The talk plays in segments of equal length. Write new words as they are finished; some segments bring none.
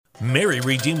Mary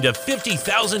redeemed a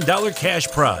 $50,000 cash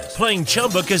prize playing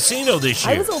Chumba Casino this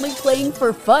year. I was only playing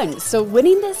for fun, so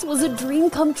winning this was a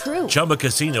dream come true. Chumba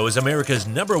Casino is America's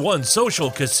 #1 social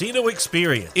casino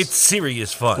experience. It's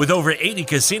serious fun. With over 80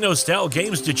 casino-style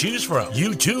games to choose from,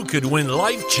 you too could win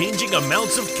life-changing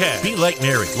amounts of cash. Be like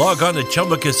Mary. Log on to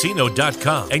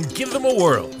ChumbaCasino.com and give them a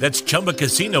whirl. That's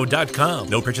ChumbaCasino.com.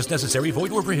 No purchase necessary.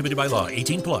 Void where prohibited by law.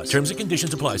 18+. Terms and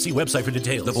conditions apply. See website for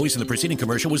details. The voice in the preceding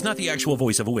commercial was not the actual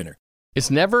voice of a winner. It's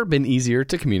never been easier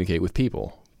to communicate with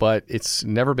people, but it's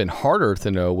never been harder to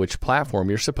know which platform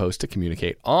you're supposed to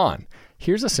communicate on.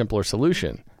 Here's a simpler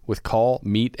solution. With call,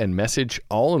 meet, and message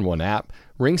all in one app,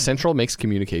 RingCentral makes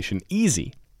communication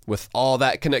easy. With all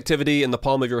that connectivity in the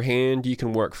palm of your hand, you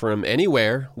can work from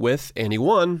anywhere with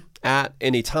anyone at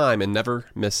any time and never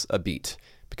miss a beat.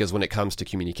 Because when it comes to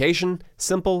communication,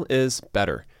 simple is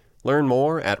better. Learn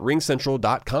more at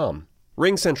ringcentral.com.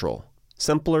 RingCentral.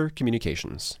 Simpler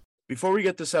communications. Before we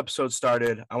get this episode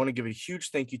started, I want to give a huge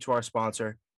thank you to our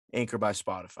sponsor, Anchor by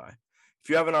Spotify. If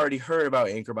you haven't already heard about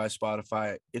Anchor by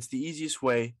Spotify, it's the easiest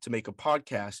way to make a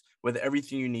podcast with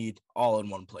everything you need all in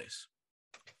one place.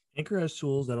 Anchor has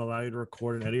tools that allow you to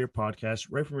record and edit your podcast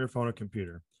right from your phone or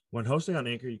computer. When hosting on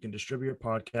Anchor, you can distribute your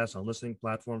podcast on listening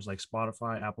platforms like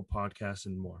Spotify, Apple Podcasts,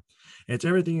 and more. And it's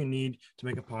everything you need to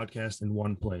make a podcast in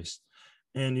one place.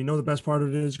 And you know the best part of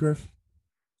it is, Griff?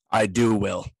 I do,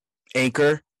 Will.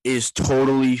 Anchor is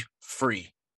totally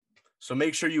free. So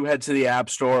make sure you head to the App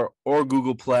Store or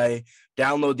Google Play,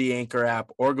 download the Anchor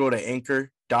app, or go to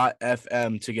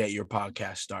anchor.fm to get your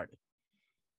podcast started.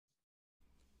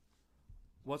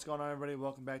 What's going on, everybody?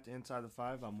 Welcome back to Inside the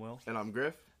Five. I'm Will. And I'm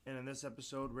Griff. And in this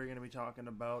episode, we're going to be talking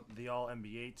about the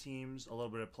All-NBA teams, a little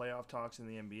bit of playoff talks in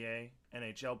the NBA,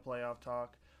 NHL playoff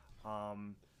talk,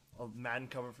 a Madden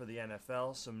cover for the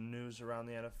NFL, some news around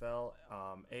the NFL,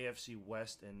 AFC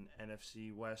West and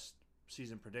NFC West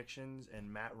season predictions,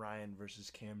 and Matt Ryan versus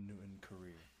Cam Newton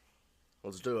career.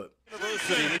 Let's do it.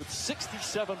 University with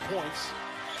 67 points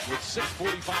with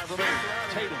 6:45 remaining.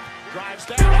 Tatum drives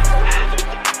down.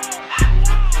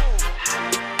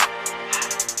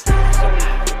 So he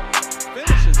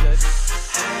finishes it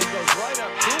and then goes right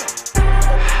up to him.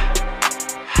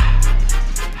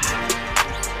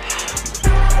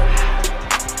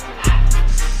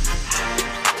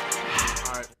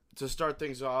 All right, to start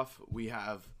things off, we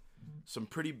have some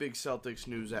pretty big Celtics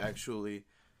news, actually.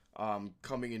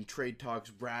 Coming in trade talks,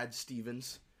 Brad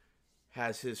Stevens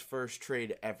has his first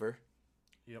trade ever.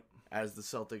 Yep. As the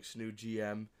Celtics' new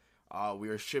GM. We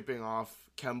are shipping off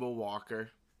Kemba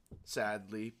Walker,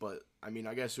 sadly, but I mean,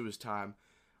 I guess it was time,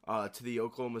 to the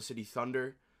Oklahoma City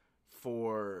Thunder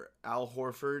for Al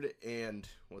Horford and,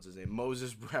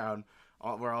 Moses Brown.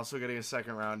 We're also getting a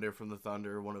second rounder from the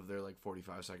Thunder, one of their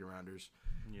 45 second rounders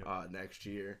next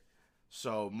year.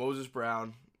 So Moses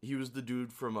Brown, he was the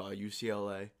dude from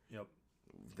UCLA. Yep.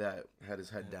 That had his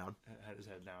head down. Had his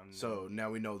head down. So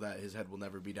now we know that his head will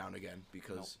never be down again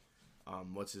because,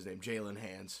 Jalen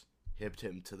Hands hipped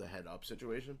him to the head up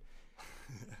situation.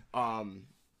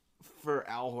 For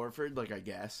Al Horford, I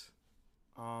guess.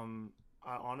 I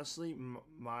honestly,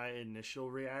 my initial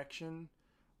reaction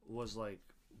was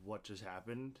what just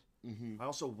happened? Mm-hmm. I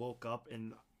also woke up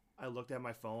and I looked at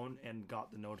my phone and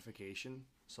got the notification.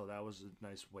 So that was a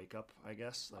nice wake up, I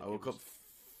guess. I woke up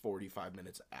 45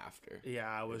 minutes after. Yeah,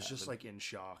 I was just in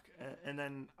shock. And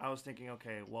then I was thinking,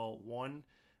 okay, well, one,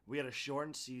 we had a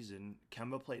shortened season.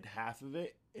 Kemba played half of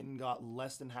it and got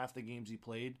less than half the games he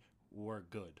played were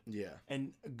good. Yeah.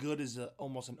 And good is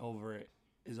almost an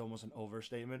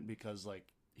overstatement because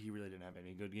he really didn't have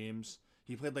any good games.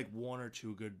 He played one or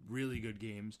two really good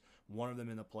games. One of them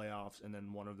in the playoffs, and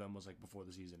then one of them was before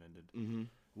the season ended. Mm-hmm.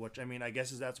 Which I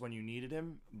guess that's when you needed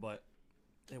him, but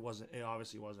it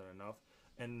obviously wasn't enough.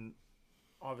 And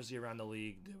obviously around the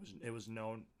league, it was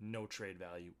known no trade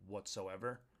value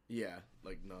whatsoever. Yeah,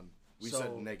 none. We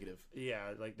said negative.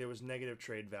 Yeah, there was negative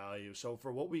trade value. So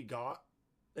for what we got,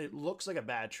 it looks like a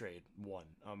bad trade.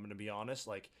 One, I'm gonna be honest.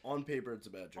 On paper, it's a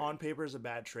bad trade. On paper, it's a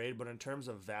bad trade, but in terms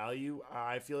of value,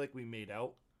 I feel like we made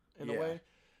out in a way.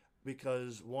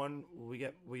 Because one, we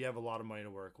have a lot of money to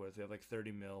work with. We have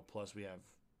 $30 million plus we have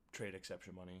trade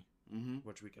exception money,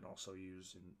 which we can also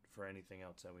use for anything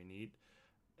else that we need.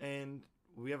 And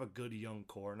we have a good young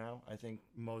core now. I think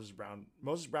Moses Brown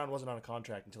wasn't on a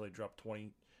contract until he dropped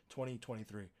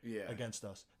 2023 against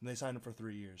us, and they signed him for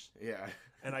 3 years. Yeah.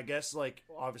 And I guess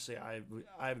obviously I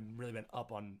haven't really been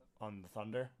up on the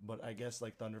Thunder, but I guess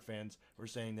Thunder fans were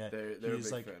saying that they're a big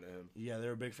fan of him. Yeah,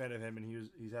 they're a big fan of him, and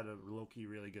he's had a low key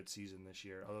really good season this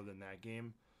year. Other than that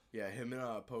game. Yeah, him and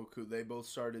Poku, they both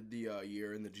started the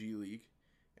year in the G League,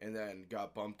 and then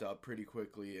got bumped up pretty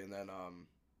quickly, and then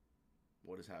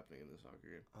what is happening in the soccer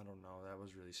game? I don't know. That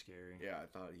was really scary. Yeah, I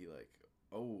thought he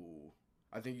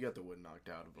I think he got the wind knocked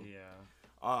out of him.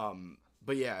 Yeah.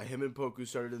 But yeah, him and Poku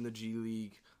started in the G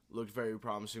League. Looked very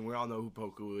promising. We all know who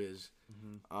Poku is.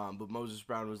 Mm-hmm. But Moses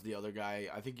Brown was the other guy.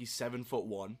 I think he's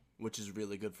 7'1", which is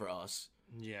really good for us.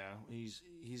 Yeah, he's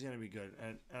gonna be good.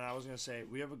 And I was gonna say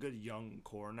we have a good young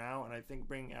core now, and I think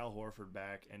bringing Al Horford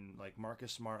back and like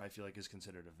Marcus Smart, I feel like is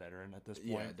considered a veteran at this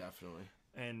point. Yeah, definitely.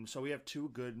 And so we have two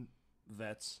good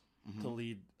vets to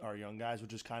lead our young guys,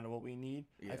 which is kind of what we need.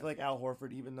 Yeah. I feel like Al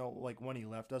Horford, even though like when he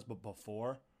left us, but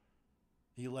before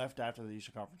he left after the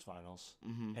Eastern Conference Finals,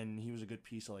 and he was a good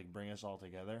piece to like bring us all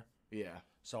together. Yeah.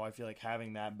 So I feel like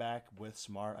having that back with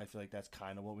Smart, I feel like that's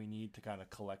kind of what we need to kind of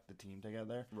collect the team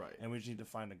together. Right. And we just need to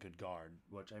find a good guard,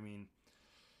 which, I mean,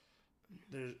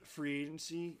 there's free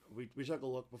agency. We took a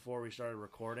look before we started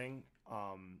recording.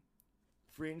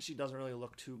 Free agency doesn't really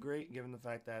look too great, given the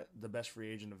fact that the best free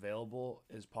agent available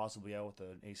is possibly out with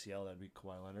an ACL. That'd be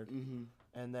Kawhi Leonard. Mm-hmm.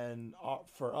 And then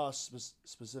for us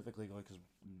specifically, because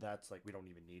that's like we don't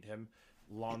even need him,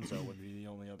 Lonzo would be the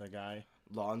only other guy.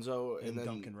 Lonzo and then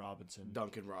Duncan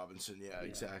Robinson. Yeah,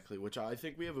 exactly. Which I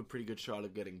think we have a pretty good shot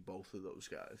of getting both of those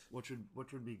guys. Which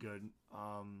would be good.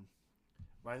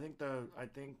 But I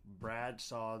think Brad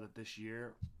saw that this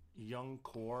year, young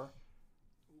cores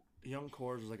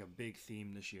was like a big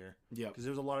theme this year. Yeah. Because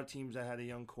there was a lot of teams that had a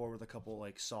young core with a couple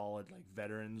like solid like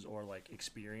veterans or like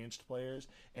experienced players,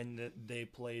 and they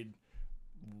played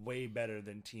way better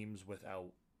than teams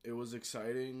without. It was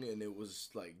exciting, and it was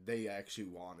like they actually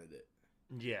wanted it.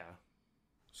 Yeah.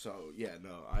 So, yeah,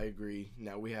 no, I agree.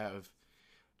 Now we have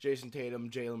Jason Tatum,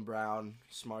 Jaylen Brown.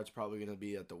 Smart's probably going to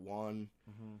be at the 1.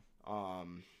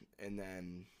 And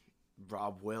then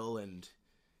Rob Will and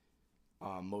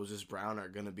Moses Brown are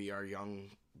going to be our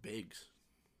young bigs.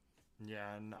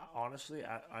 Yeah, and honestly,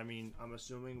 I mean, I'm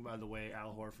assuming by the way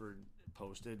Al Horford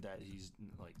posted that he's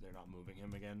like they're not moving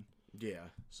him again. Yeah.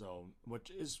 So, which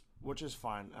is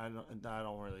fine. I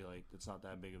don't really like. It's not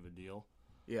that big of a deal.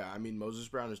 Yeah, I mean Moses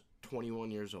Brown is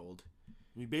 21 years old.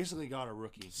 We basically got a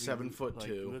rookie.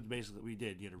 7'2". Basically, we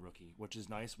did get a rookie, which is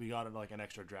nice. We got like an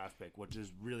extra draft pick, which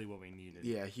is really what we needed.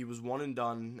 Yeah, he was one and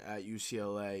done at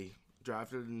UCLA.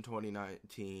 Drafted in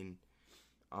 2019.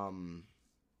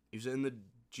 He was in the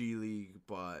G League,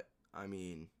 but I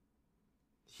mean,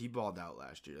 he balled out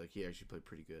last year. Like he actually played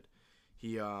pretty good.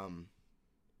 He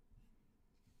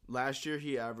last year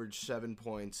he averaged 7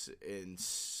 points and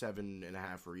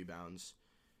 7.5 rebounds,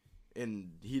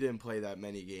 and he didn't play that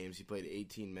many games. He played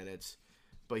 18 minutes,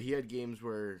 but he had games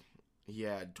where he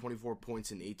had 24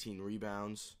 points and 18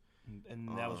 rebounds, and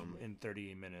that was in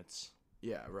 38 minutes.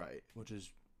 Yeah, right. Which is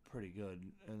pretty good.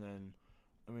 And then,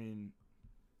 I mean,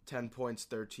 10 points,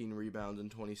 13 rebounds in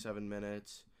 27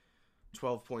 minutes.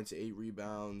 12 points, 8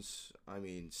 rebounds. I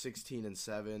mean, 16 and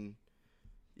 7.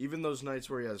 Even those nights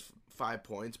where he has 5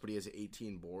 points, but he has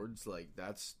 18 boards, like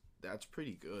that's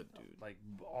pretty good, dude. Like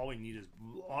all we need is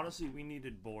honestly, we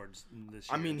needed boards this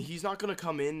year. I mean, he's not gonna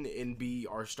come in and be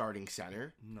our starting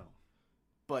center. No.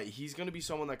 But he's gonna be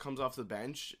someone that comes off the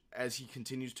bench as he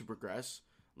continues to progress.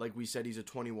 Like we said, he's a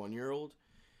 21-year-old.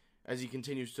 As he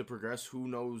continues to progress, who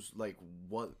knows like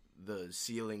what the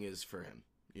ceiling is for him,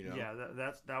 you know? Yeah,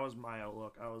 that was my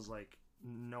outlook. I was like,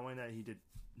 knowing that he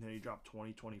dropped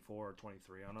 20, 24, or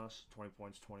 23 on us, 20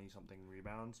 points, 20-something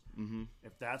rebounds. Mm-hmm.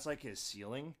 If that's like his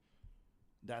ceiling,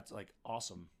 that's like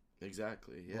awesome.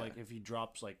 Exactly, yeah. Like if he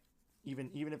drops like,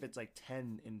 even if it's like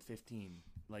 10 and 15,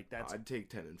 like that's... I'd take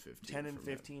 10 and 15. 10 and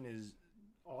 15 is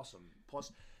awesome.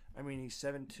 Plus... I mean, he's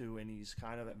 7'2", and he's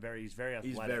kind of he's very athletic.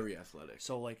 He's very athletic.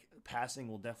 So, like, passing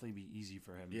will definitely be easy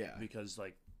for him. Yeah. Because,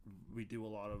 like, we do a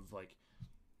lot of, like,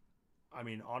 I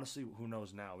mean, honestly, who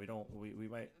knows now? We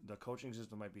might, the coaching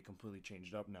system might be completely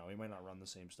changed up now. We might not run the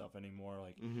same stuff anymore.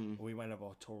 Like, we might have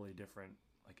a totally different,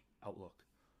 like, outlook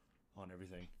on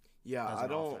everything. Yeah, I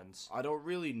don't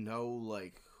really know,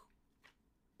 like,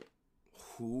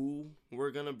 who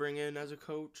we're going to bring in as a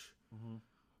coach. Mm-hmm.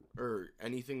 Or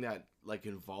anything that like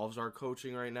involves our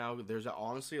coaching right now. There's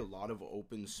honestly a lot of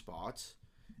open spots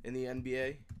in the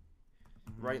NBA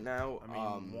right now.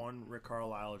 I mean, Rick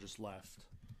Carlisle just left.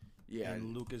 Yeah,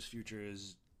 and Luka's future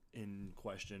is in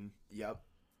question. Yep.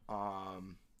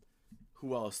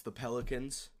 Who else? The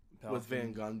Pelicans with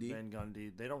Van Gundy. Van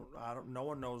Gundy. No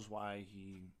one knows why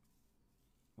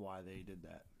they did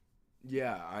that.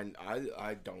 Yeah,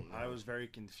 I don't know. I was very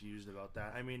confused about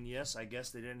that. I mean, yes, I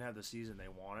guess they didn't have the season they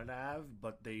wanted to have,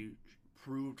 but they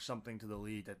proved something to the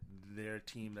league that they're a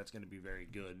team that's going to be very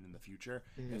good in the future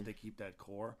if they keep that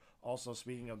core. Also,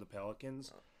 speaking of the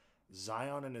Pelicans,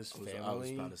 Zion and his I was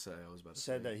family about to say.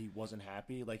 said that he wasn't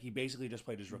happy. Like, he basically just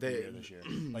played his rookie year this year.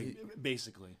 Like,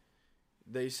 basically.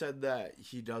 They said that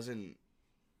he doesn't,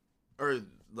 or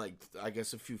like I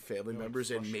guess a few family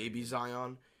members and maybe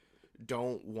Zion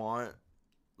don't want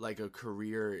like a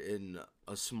career in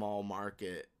a small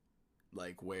market,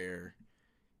 like where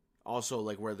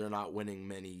they're not winning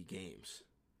many games.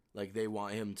 Like they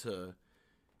want him to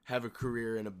have a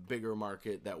career in a bigger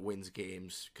market that wins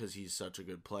games because he's such a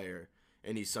good player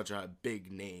and he's such a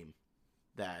big name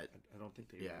that I don't think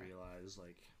they realize,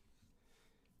 like,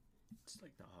 it's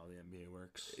like not how the NBA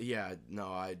works. Yeah, no,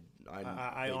 I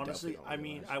honestly, I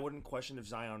mean, I wouldn't question if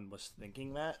Zion was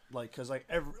thinking that, like, because like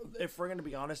if we're gonna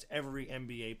be honest, every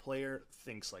NBA player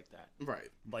thinks like that, right?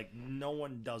 Like, no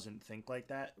one doesn't think like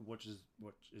that, which is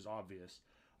obvious.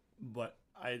 But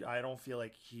I don't feel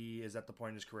like he is at the point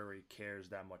in his career where he cares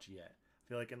that much yet. I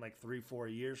feel like in like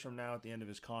 3-4 years from now, at the end of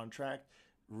his contract,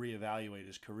 reevaluate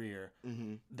his career.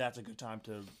 Mm-hmm. That's a good time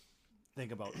to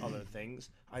think about other things.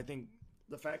 I think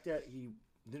the fact that he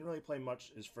didn't really play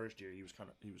much his first year, he was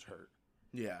hurt.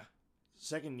 Yeah.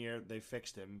 Second year, they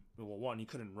fixed him. Well, one, he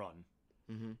couldn't run.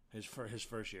 Mm-hmm. His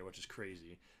first year, which is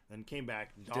crazy. Then came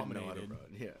back, dominated. Didn't know how to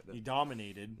run. Yeah. He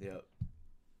dominated. Yep.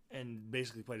 And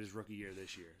basically played his rookie year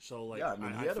this year. So, like, yeah, I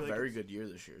mean, he had a very good year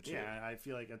this year too. Yeah, I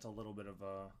feel like that's a little bit of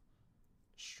a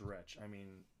stretch. I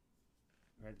mean,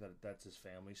 right, that's his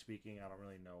family speaking. I don't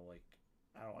really know. Like,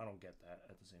 I don't get that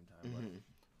at the same time. Mm-hmm.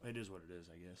 But it is what it is,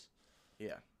 I guess.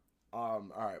 Yeah. All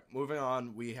right. Moving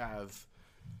on, we have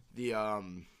the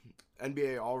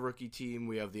NBA All Rookie team.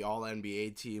 We have the All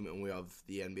NBA team, and we have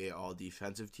the NBA All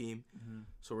Defensive team. Mm-hmm.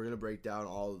 So we're gonna break down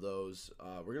all of those.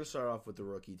 We're gonna start off with the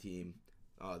rookie team.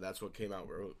 That's what came out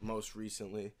most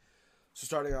recently. So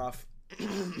starting off,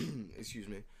 excuse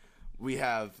me, we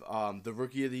have the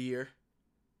Rookie of the Year,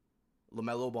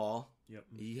 LaMelo Ball. Yep.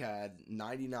 He had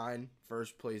 99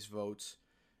 first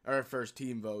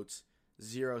team votes,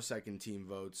 0 second team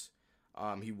votes.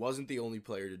 He wasn't the only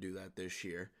player to do that this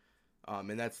year.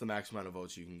 And that's the max amount of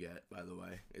votes you can get, by the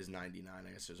way, is 99. I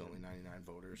guess there's only 99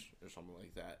 voters or something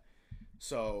like that.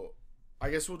 So I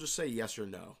guess we'll just say yes or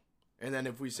no. And then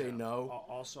if we say no,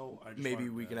 also maybe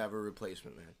we can have a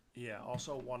replacement man. Yeah,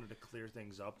 also wanted to clear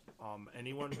things up.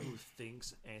 Anyone who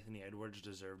thinks Anthony Edwards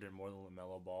deserved it more than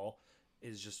LaMelo Ball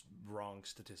is just wrong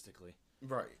statistically.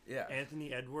 Right, yeah.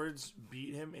 Anthony Edwards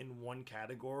beat him in one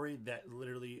category that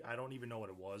literally, I don't even know what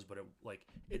it was, but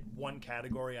it one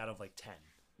category out of like 10.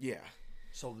 Yeah.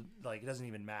 So, like, it doesn't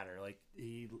even matter. Like,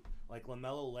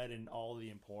 LaMelo led in all the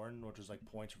important, which was like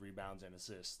points, rebounds, and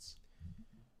assists.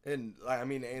 And, I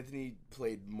mean, Anthony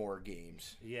played more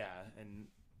games. Yeah, and,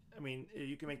 I mean,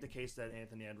 you can make the case that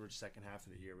Anthony Edwards' second half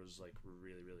of the year was, like,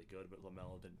 really, really good, but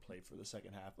LaMelo didn't play for the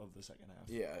second half of the second half.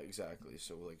 Yeah, exactly.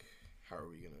 So, like, how are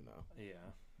we going to know? Yeah.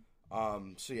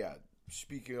 So, yeah,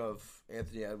 speaking of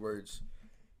Anthony Edwards,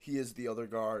 he is the other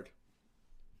guard,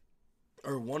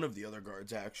 or one of the other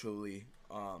guards, actually,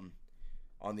 on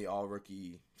the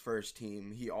All-Rookie first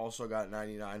team. He also got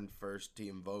 99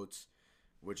 first-team votes,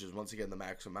 which is, once again, the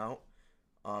max amount.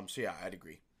 So, yeah, I'd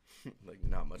agree. Like,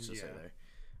 not much to say there.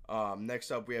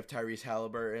 Next up, we have Tyrese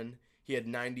Halliburton. He had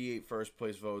 98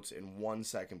 first-place votes and 1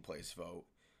 second-place vote.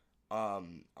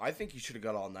 I think he should have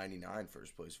got all 99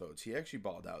 first-place votes. He actually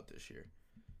balled out this year.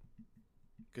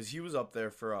 Because he was up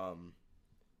there for,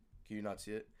 can you not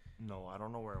see it? No, I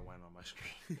don't know where it went on my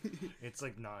screen. It's,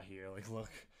 like, not here. Like,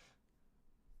 look.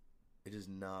 It is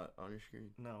not on your screen?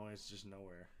 No, it's just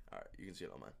nowhere. All right, you can see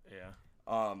it on mine. Yeah.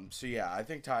 So yeah, I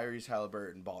think Tyrese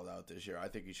Halliburton balled out this year. I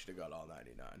think he should have got all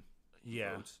 99.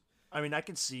 Yeah. Votes. I mean, I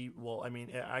could see. Well, I mean,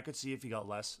 I could see if he got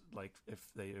less. Like if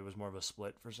it was more of a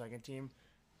split for second team.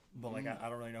 But like, I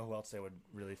don't really know who else they would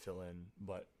really fill in.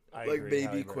 But I like agree,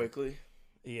 maybe Quickly.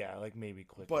 Yeah, like maybe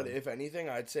Quickly. But if anything,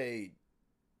 I'd say.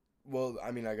 Well, I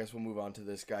mean, I guess we'll move on to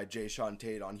this guy, Jae'Sean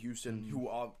Tate on Houston, who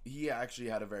he actually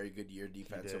had a very good year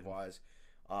defensive wise.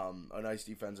 A nice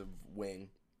defensive wing.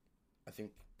 I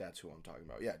think that's who I'm talking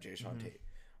about. Yeah, Jae'Sean Tate.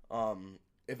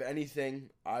 If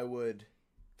anything, I would,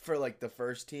 for like the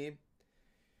first team,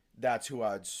 that's who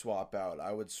I'd swap out.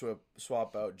 I would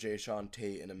swap out Jae'Sean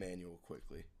Tate and Emmanuel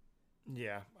Quickly.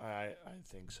 Yeah, I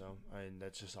think so. And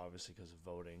that's just obviously because of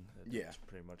voting. That's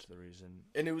pretty much the reason.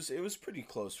 And it was pretty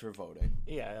close for voting.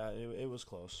 Yeah, it was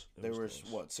close. They were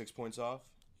what, 6 points off?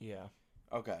 Yeah.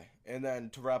 Okay, and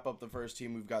then to wrap up the first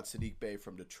team, we've got Saddiq Bey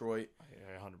from Detroit. I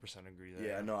 100% agree there.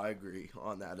 Yeah, no, I agree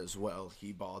on that as well.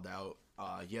 He balled out.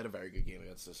 He had a very good game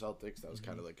against the Celtics. That was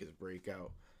kind of like his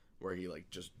breakout, where he like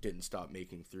just didn't stop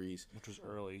making threes, which was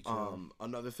early too.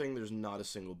 Another thing, there's not a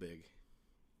single big.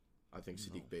 I think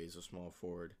Saddiq Bey is a small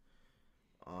forward.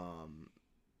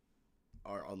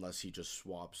 or unless he just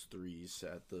swaps threes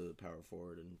at the power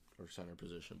forward or center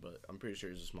position. But I'm pretty sure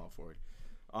he's a small forward.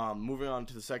 Moving on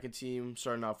to the second team,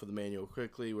 starting off with Immanuel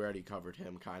Quickley. We already covered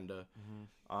him, kind of.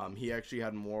 Mm-hmm. He actually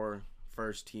had more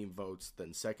first-team votes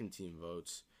than second-team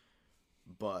votes,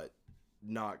 but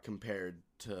not compared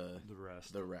to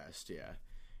the rest, yeah.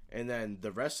 And then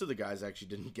the rest of the guys actually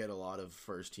didn't get a lot of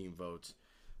first-team votes.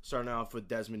 Starting off with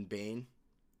Desmond Bane.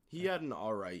 He had an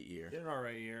all right year. He had an all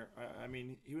right year. I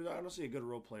mean, he was honestly a good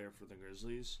role player for the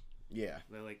Grizzlies. Yeah.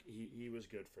 He was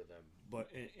good for them. But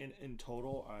in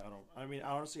total,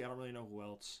 honestly, I don't really know who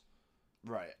else.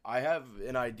 Right. I have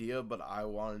an idea, but I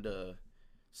wanted to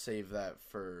save that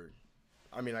for...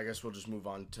 I mean, I guess we'll just move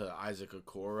on to Isaac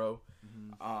Okoro.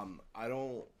 Mm-hmm.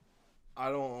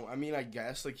 I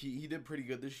guess, like, he did pretty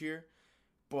good this year.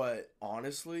 But,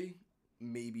 honestly,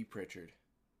 maybe Pritchard.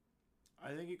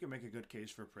 I think you can make a good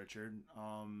case for Pritchard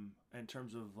in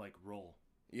terms of, like, role.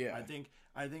 Yeah. I think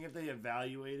if they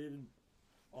evaluated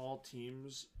all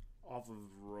teams off of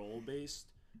role-based,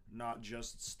 not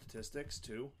just statistics,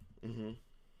 too, mm-hmm.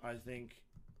 I think,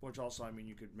 which also, I mean,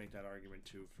 you could make that argument,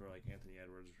 too, for, like, Anthony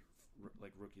Edwards,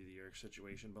 like, Rookie of the Year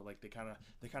situation, but, like, they kind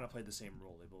of played the same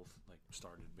role. They both, like,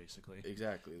 started, basically.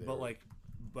 Exactly.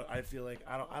 But I feel like,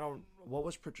 I don't, what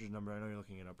was Pritchard's number? I know you're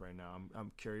looking it up right now.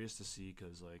 I'm curious to see,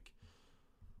 because, like...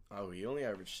 Oh, he only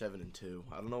averaged 7 and 2.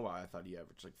 I don't know why I thought he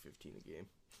averaged, like, 15 a game.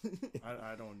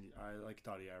 I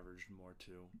thought he averaged more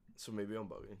too. So maybe I'm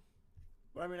bugging.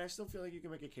 But I mean, I still feel like you can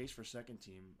make a case for second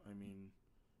team. I mean,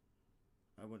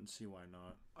 I wouldn't see why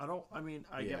not.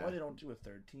 I get why they don't do a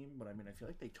third team, but I mean, I feel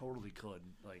like they totally could.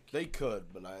 Like they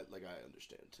could, but I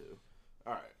understand too.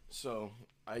 All right, so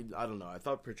I don't know. I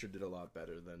thought Pritchard did a lot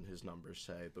better than his numbers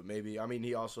say, but maybe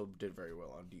he also did very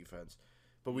well on defense.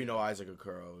 But we know Isaac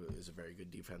Okoro is a very good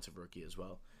defensive rookie as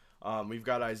well. We've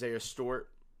got Isaiah Stewart.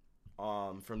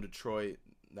 From Detroit,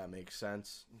 that makes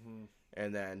sense. Mm-hmm.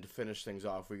 And then to finish things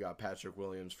off, we got Patrick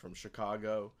Williams from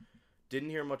Chicago. Didn't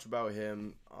hear much about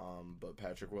him, but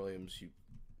Patrick Williams,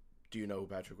 do you know who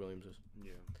Patrick Williams is?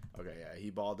 Yeah. Okay, yeah. He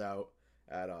balled out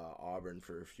at Auburn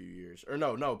for a few years. Or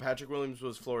no, Patrick Williams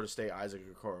was Florida State. Isaac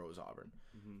Okoro was Auburn.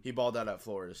 Mm-hmm. He balled out at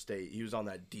Florida State. He was on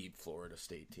that deep Florida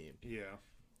State team. Yeah.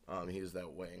 He was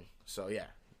that wing. So, yeah,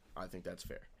 I think that's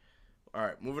fair. All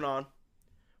right, moving on.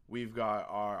 We've got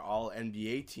our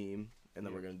all-NBA team, and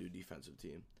then we're going to do defensive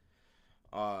team.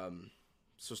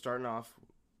 So starting off,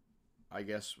 I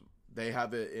guess they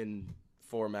have it in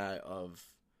format of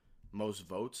most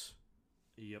votes.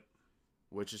 Yep.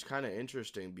 Which is kind of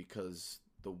interesting because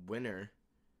the winner,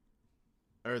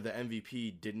 or the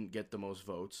MVP, didn't get the most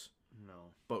votes.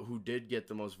 No. But who did get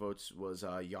the most votes was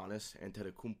Giannis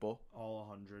Antetokounmpo. All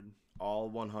 100. All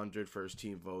 100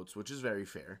 first-team votes, which is very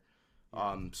fair.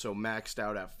 So maxed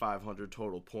out at 500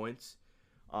 total points.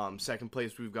 Second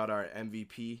place, we've got our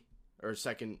MVP, or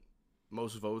second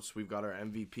most votes, we've got our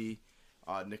MVP,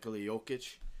 Nikola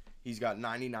Jokic. He's got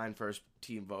 99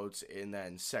 first-team votes, and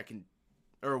then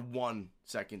one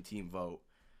second-team vote.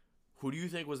 Who do you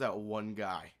think was that one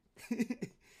guy?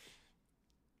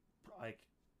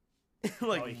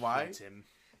 Like why? Him.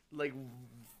 Like,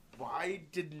 why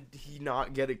didn't he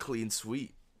not get a clean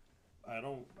sweep? I'm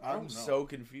know. So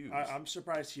confused. I'm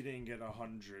surprised he didn't get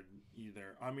 100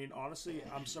 either. I mean, honestly,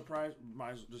 I'm surprised.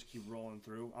 Might as well just keep rolling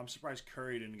through. I'm surprised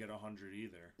Curry didn't get 100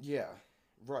 either. Yeah,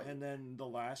 right. And then the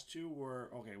last two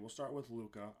were okay. We'll start with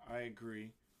Luka. I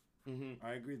agree. Mm-hmm.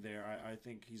 I agree there. I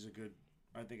think he's a good.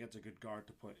 I think it's a good guard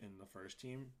to put in the first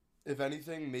team. If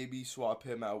anything, maybe swap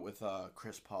him out with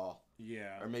Chris Paul.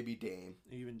 Yeah. Or maybe Dame.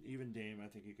 Even Dame, I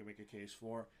think you can make a case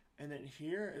for. And then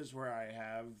here is where I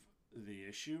have the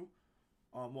issue.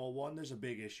 Well, one, there's a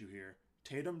big issue here.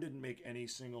 Tatum didn't make any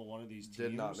single one of these teams.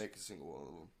 Did not make a single one of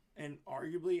them. And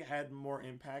arguably had more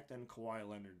impact than Kawhi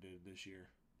Leonard did this year.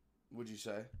 Would you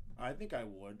say? I think I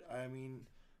would. I mean,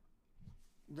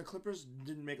 the Clippers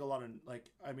didn't make a lot of,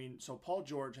 so Paul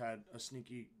George had a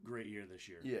sneaky great year this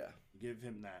year. Yeah. Give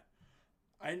him that.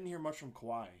 I didn't hear much from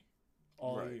Kawhi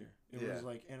all year. It was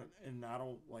and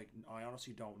I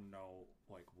honestly don't know,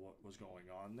 what was going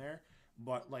on there.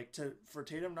 But, for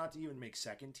Tatum not to even make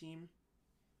second team.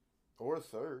 Or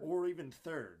third. Or even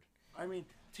third. I mean,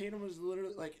 Tatum was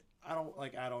literally, I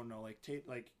don't know.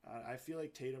 I feel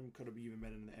like Tatum could have even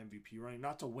been in the MVP running.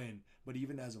 Not to win, but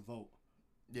even as a vote.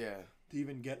 Yeah. To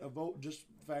even get a vote. Just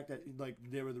the fact that,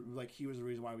 they were, he was the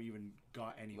reason why we even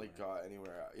got anywhere.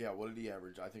 Yeah, what did he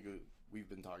average? I think we've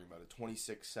been talking about it.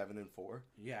 26, 7, and 4.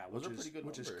 Yeah, those are pretty good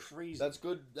numbers. Which is crazy. That's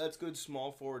good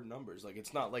small forward numbers.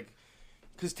 It's not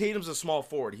because Tatum's a small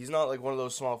forward. He's not one of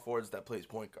those small forwards that plays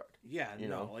point guard. Yeah,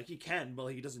 he can, but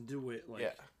he doesn't do it. Yeah.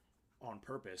 on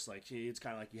purpose. Like it's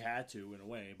kind of like you had to in a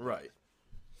way. But, Right.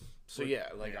 So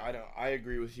I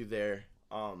agree with you there.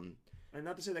 And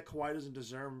not to say that Kawhi doesn't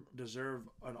deserve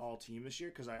an all team this year,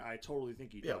 because I totally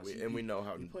think he does. We know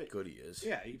how good he is.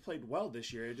 Yeah, he played well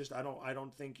this year. I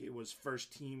don't think it was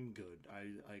first team good.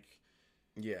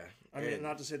 Yeah. I mean,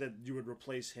 not to say that you would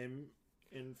replace him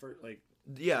in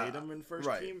Tatum in first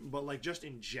right. team, but like just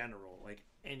in general, like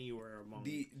anywhere among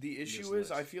the issue this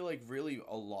is I list. feel like really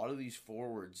a lot of these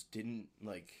forwards didn't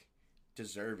like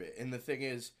deserve it. And the thing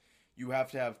is, you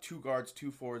have to have 2 guards,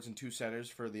 2 forwards, and 2 centers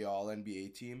for the all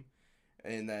NBA team.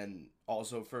 And then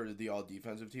also for the all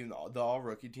defensive team, the all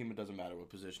rookie team, it doesn't matter what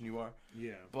position you are.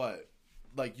 Yeah. But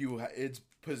like it's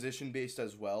position based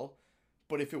as well.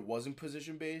 But if it wasn't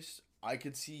position based, I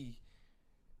could see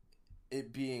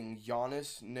it being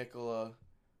Giannis, Nikola,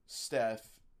 Steph,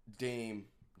 Dame,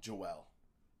 Joel.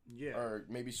 Yeah. Or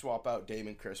maybe swap out Dame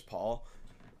and Chris Paul.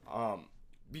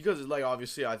 Because like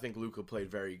obviously I think Luka played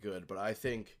very good, but I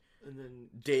think and then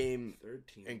Dame third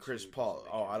team and Chris too Paul. doesn't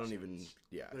make Oh, I any don't sense. even.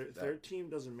 Yeah, Third team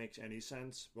doesn't make any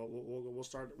sense, but we'll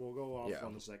start. We'll go off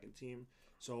on the second team.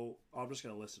 So I'm just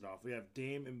gonna list it off. We have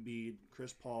Dame, Embiid,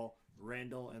 Chris Paul,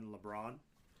 Randall, and LeBron.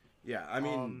 Yeah, I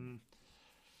mean,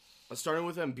 starting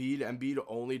with Embiid. Embiid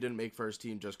only didn't make first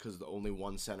team just because the only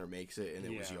one center makes it, and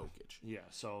it was Jokic. Yeah.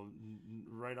 So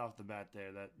right off the bat,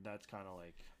 there, that's kind of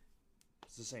like.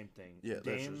 It's the same thing. Yeah, that's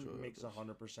Dame just what it makes is.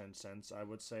 100% sense. I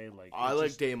would say I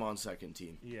like Dame on second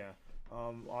team. Yeah.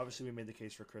 Obviously, we made the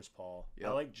case for Chris Paul. Yep.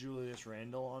 I like Julius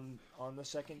Randle on the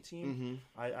second team.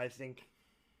 Mm-hmm. I think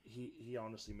he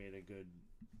honestly made a good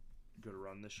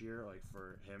run this year. Like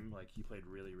for him, like he played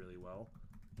really really well,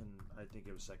 and I think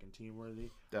it was second team worthy.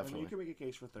 Definitely. I mean, you can make a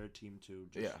case for third team too.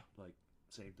 Just Yeah. like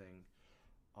same thing.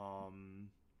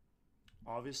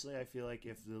 Obviously, I feel like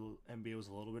if the NBA was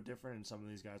a little bit different and some of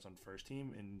these guys on first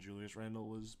team and Julius Randle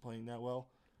was playing that well,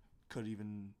 could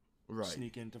even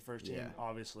sneak into first team. Yeah.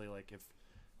 Obviously, like if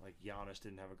like Giannis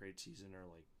didn't have a great season or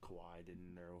like Kawhi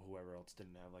didn't or whoever else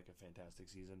didn't have like a fantastic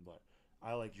season, but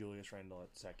I like Julius Randle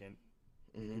at second.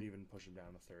 You could even push him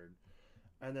down to third.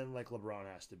 And then like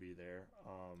LeBron has to be there.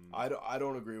 I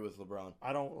don't agree with LeBron.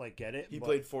 I don't like get it. He but,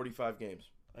 played 45 games.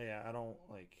 Yeah, I don't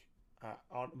like.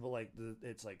 But like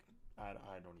it's like I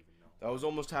don't even know. That was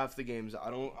almost half the games.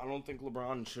 I don't think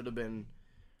LeBron should have been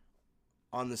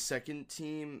on the second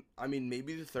team. I mean,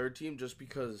 maybe the third team, just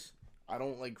because I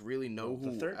don't like really know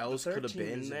who else could have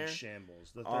been there. In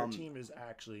shambles. The third team is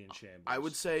actually in shambles. I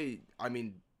would say, I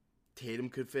mean, Tatum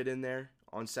could fit in there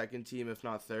on second team, if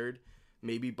not third.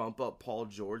 Maybe bump up Paul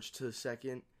George to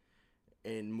second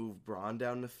and move Bron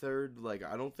down to third. Like,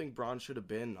 I don't think Bron should have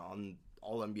been on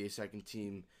All NBA second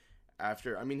team.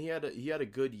 After, I mean, he had a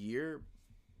good year.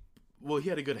 Well, he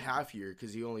had a good half year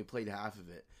because he only played half of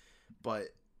it. But,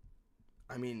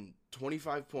 I mean,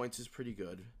 25 points is pretty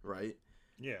good, right?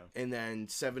 Yeah. And then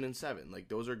 7 and 7, like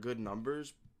those are good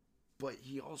numbers. But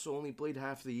he also only played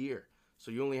half the year,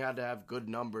 so you only had to have good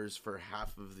numbers for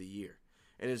half of the year.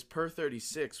 And his per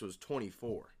 36 was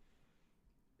 24.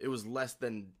 It was less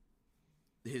than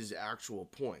his actual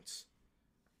points.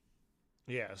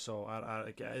 Yeah, so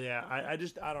I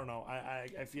just I don't know.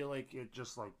 I feel like it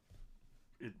just like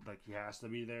he has to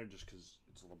be there just because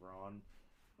it's LeBron.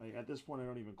 Like at this point, I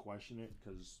don't even question it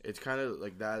because it's kind of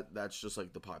like that. That's just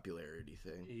like the popularity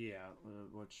thing. Yeah,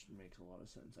 which makes a lot of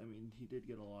sense. I mean, he did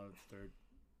get a lot of third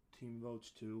team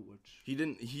votes too, which he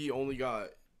didn't. He only got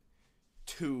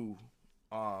 2.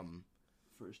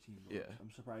 First team votes. Yeah.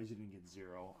 I'm surprised he didn't get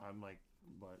 0. I'm like,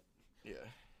 but yeah.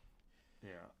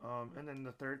 Yeah, and then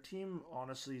the third team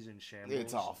honestly is in shambles.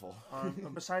 It's awful.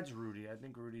 Besides Rudy, I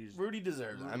think Rudy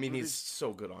deserves it. I mean, he's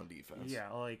so good on defense. Yeah,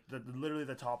 like literally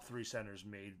the top 3 centers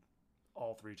made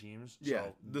all 3 teams. Yeah,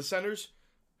 So, the centers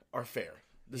are fair.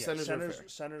 Centers are fair.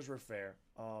 Centers were fair.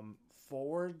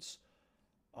 Forwards,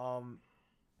 I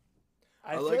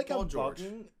feel like like Paul I'm George.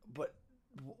 bugging, but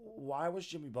why was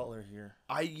Jimmy Butler here?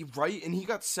 Right, and he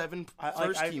got 7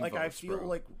 first team votes. I feel bro.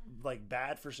 like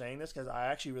bad for saying this because I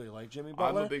actually really like Jimmy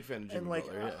Butler. I'm a big fan of Jimmy and like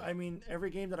Butler. Yeah. I mean, every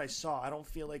game that I saw, I don't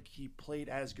feel like he played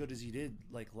as good as he did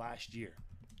like last year.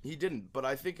 He didn't, but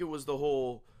I think it was the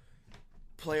whole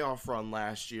playoff run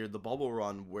last year, the bubble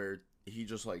run, where he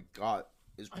just like got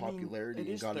his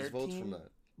popularity and got his votes from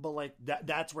that. But like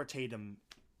that's where Tatum,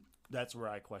 that's where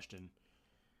I question.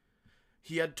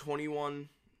 He had 21,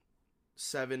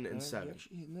 7, and 7.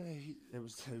 It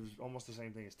was almost the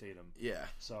same thing as Tatum. Yeah.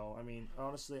 So I mean,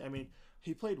 honestly,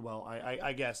 he played well.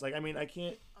 I guess. Like I mean, I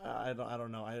can't. I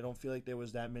don't know. I don't feel like there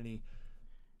was that many.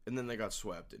 And then they got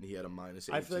swept, and he had a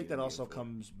 -18. I feel like that also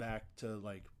comes back to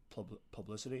like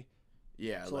publicity.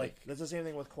 Yeah, So like that's the same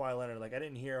thing with Kawhi Leonard. Like I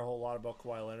didn't hear a whole lot about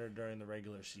Kawhi Leonard during the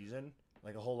regular season.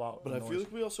 Like a whole lot. but I feel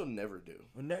like we also never do.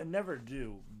 Never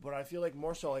do. But I feel like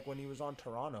more so like when he was on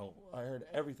Toronto, I heard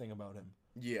everything about him.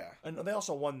 Yeah. And they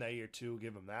also won that year too.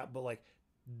 Give him that.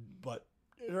 But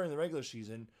during the regular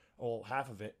season, well, half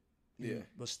of it, he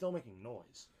was still making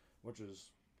noise, which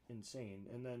was insane.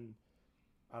 And then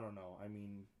I don't know. I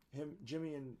mean,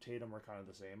 Jimmy and Tatum are kind of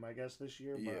the same, I guess, this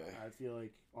year. But I feel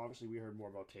like obviously we heard more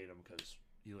about Tatum because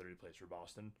he literally plays for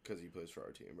Boston. Because he plays for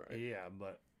our team, right? Yeah,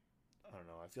 but I don't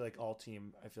know. I feel like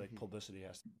publicity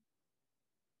has to.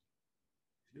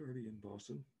 Is he already in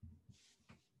Boston?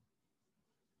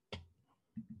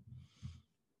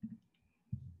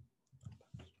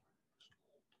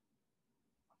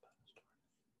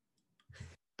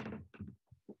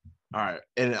 All right.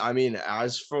 And I mean,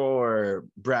 as for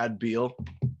Brad Beal,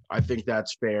 I think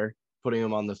that's fair, putting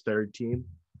him on the third team.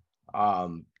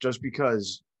 Just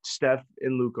because Steph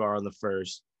and Luka are on the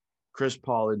first, Chris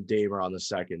Paul and Dame are on the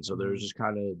second. So there's just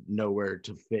kind of nowhere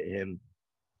to fit him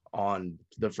on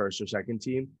the first or second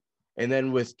team. And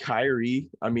then with Kyrie,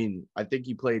 I mean, I think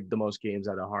he played the most games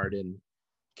out of Harden,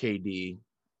 KD,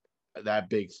 that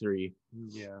big three.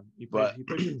 Yeah, he played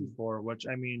 54, which,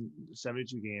 I mean,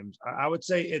 72 games. I would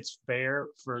say it's fair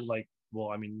for, like, well,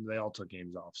 I mean, they all took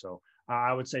games off. So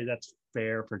I would say that's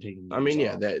fair for taking games I mean,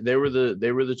 yeah, off. they were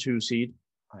the 2 seed.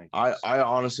 I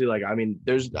honestly, like, I mean,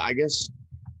 I guess,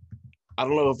 I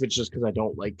don't know if it's just because I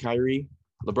don't like Kyrie.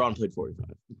 LeBron played 45.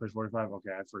 He played 45?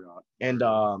 Okay, I forgot. And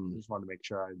I just wanted to make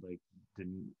sure I, like,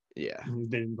 didn't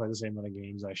play the same amount of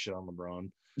games I shit on LeBron.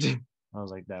 I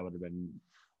was like, that would have been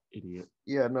idiot.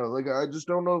 Yeah, no, like, I just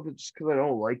don't know if it's because I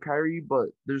don't like Kyrie, but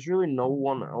there's really no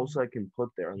one else I can put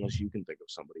there unless you can think of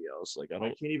somebody else. Like, I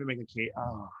can't even make a case.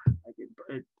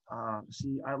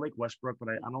 See, I like Westbrook, but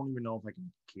I don't even know if I can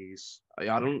case.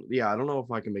 I don't know if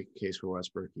I can make a case for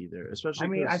Westbrook either, especially. I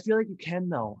mean, I feel like you can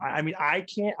though. I mean, I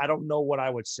can't. I don't know what I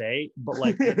would say, but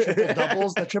like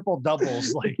the triple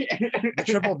doubles, like the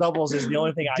triple doubles is the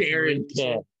only thing I Darren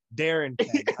can. Darren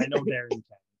can. I know Darren can.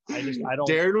 I don't.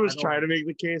 Darren was trying to make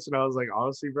the case, and I was like,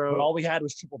 honestly, bro. But all we had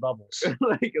was triple doubles.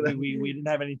 Like, we didn't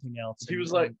have anything else. He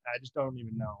was like, I just don't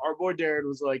even know. Our boy Darren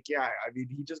was like, yeah, I mean,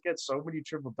 he just gets so many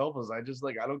triple doubles. I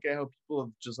don't get how people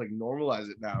have just like normalized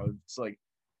it now. It's like,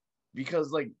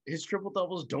 because like his triple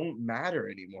doubles don't matter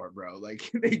anymore, bro. Like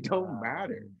they don't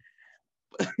matter.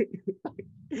 I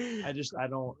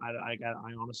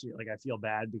honestly, like, I feel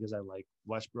bad because I like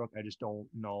Westbrook. I just don't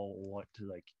know what to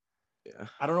like. Yeah.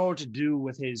 I don't know what to do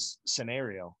with his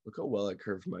scenario. Look how well I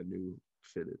curved my new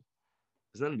fitted.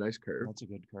 Isn't that a nice curve? That's a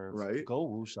good curve. Right? Go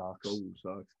Woo Sox. Go Woo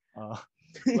Sox.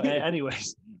 But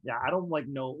anyways, yeah, I don't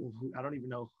even know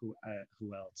who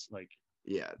else. Like,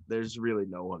 yeah, there's really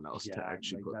no one else to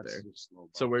actually like, put there.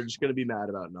 So we're just gonna be mad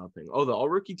about nothing. Oh, the all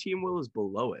rookie team is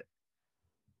below it.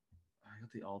 I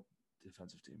got the all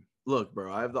defensive team. Look,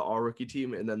 bro, I have the all rookie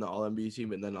team and then the all NBA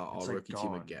team and then the all rookie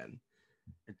team again.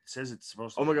 It says it's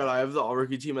supposed to. Oh my god, I have the all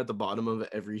rookie team at the bottom of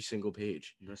every single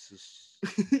page. This is.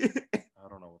 I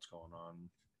don't know what's going on.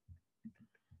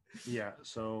 Yeah.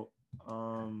 So.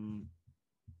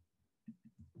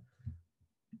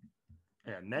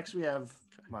 Yeah. Next we have.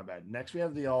 My bad. Next we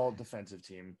have the all defensive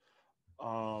team.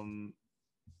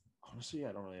 Honestly,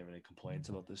 I don't really have any complaints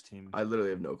about this team. I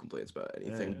literally have no complaints about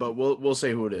anything. But we'll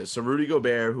say who it is. So Rudy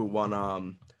Gobert, who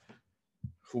won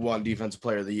Defensive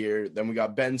Player of the Year. Then we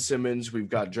got Ben Simmons. We've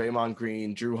got Draymond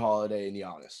Green, Drew Holiday, and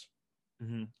Giannis.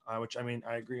 Mm-hmm. Which, I mean,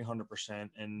 I agree 100%.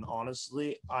 And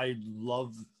honestly, I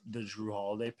love the Drew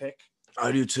Holiday pick.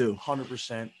 I do too.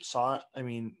 100%. Saw it, I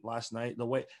mean, last night. The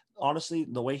way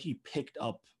he picked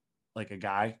up like a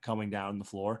guy coming down the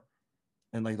floor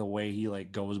and like the way he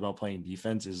like goes about playing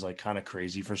defense is like kind of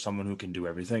crazy for someone who can do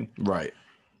everything. Right.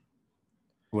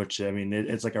 Which, I mean,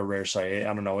 it's like a rare sight.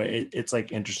 I don't know. It's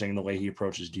like interesting the way he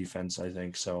approaches defense, I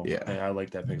think. So, yeah, I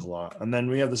like that pick a lot. And then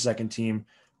we have the second team,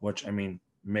 which, I mean,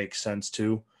 makes sense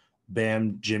too.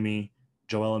 Bam, Jimmy,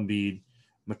 Joel Embiid,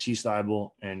 Matisse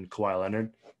Thybulle, and Kawhi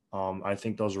Leonard. I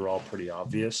think those are all pretty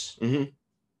obvious. Mm-hmm.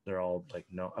 They're all like,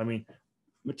 no. I mean,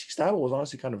 Matisse Thybulle was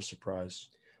honestly kind of a surprise.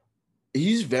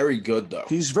 He's very good, though.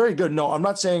 He's very good. No, I'm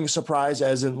not saying surprise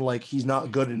as in like he's not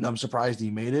good and I'm surprised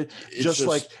he made it. It's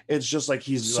just like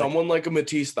he's someone like a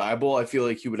Matisse Thybulle. I feel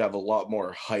like he would have a lot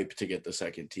more hype to get the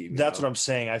second team. That's what I'm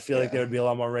saying. I feel like there would be a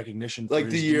lot more recognition. For like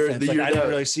his the year, defense. I didn't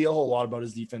really see a whole lot about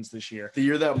his defense this year. The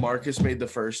year that Marcus made the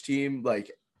first team,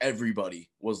 like everybody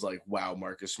was like, "Wow,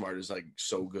 Marcus Smart is like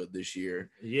so good this year.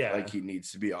 Yeah, like he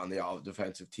needs to be on the all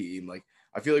defensive team." Like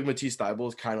I feel like Matisse Thybulle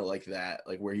is kind of like that,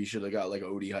 like where he should have got like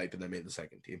OD hype and then made the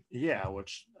second team. Yeah,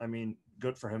 which I mean,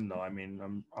 good for him though. I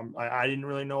mean, I didn't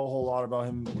really know a whole lot about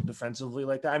him defensively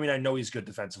like that. I mean, I know he's good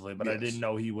defensively, but I didn't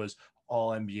know he was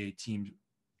all NBA team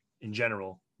in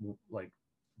general, like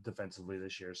defensively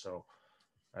this year. So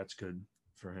that's good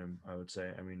for him, I would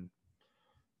say. I mean,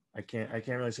 I can't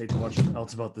really say too much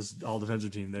else about this all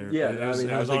defensive team there. Yeah, it was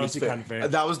honestly kind of fair.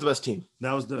 That was the best team.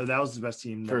 That was the best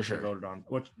team that For we sure. voted on.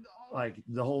 Which, like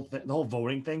the whole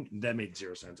voting thing, that made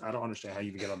zero sense. I don't understand how you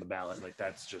even get on the ballot. Like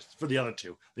that's just for the other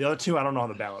two. The other two, I don't know how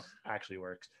the ballot actually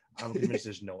works. I'm convinced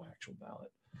there's no actual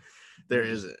ballot. There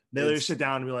isn't. They literally sit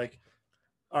down and be like,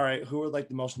 "All right, who are like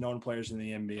the most known players in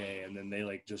the NBA?" And then they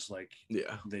they just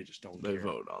don't. They care.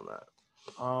 vote on that.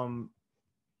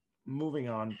 Moving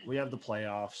on, we have the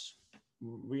playoffs.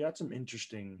 We got some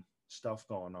interesting stuff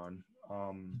going on.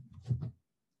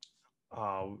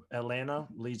 Atlanta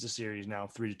leads the series now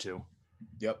 3-2.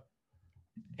 Yep.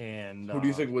 And Who do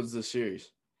you think wins this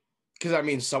series? Because I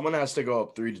mean, someone has to go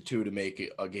up 3-2 to make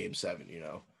it a game 7. You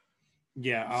know.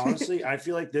 Yeah, honestly, I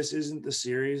feel like this isn't the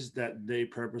series that they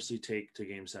purposely take to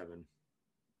game 7.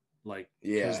 Like,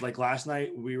 because like last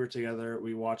night we were together,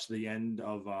 we watched the end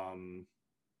of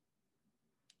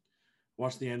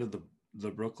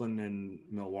the Brooklyn and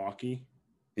Milwaukee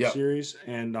series,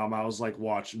 and I was like,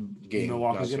 watch,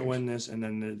 Milwaukee's gonna win this, and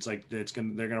then it's like they're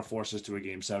gonna force us to a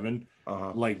game 7,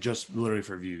 like just literally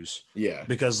for views. Yeah,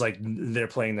 because like they're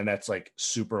playing the Nets like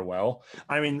super well.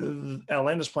 I mean,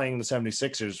 Atlanta's playing the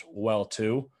 76ers well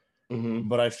too.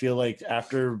 But I feel like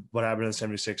after what happened to the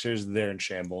 76ers, they're in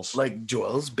shambles. Like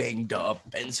Joel's banged up.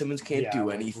 Ben Simmons can't do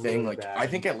anything. Really like bad. I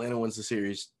think Atlanta wins the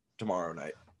series tomorrow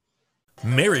night.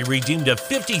 Mary redeemed a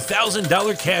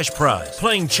 $50,000 cash prize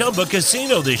playing Chumba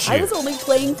Casino this year. I was only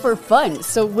playing for fun,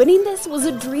 so winning this was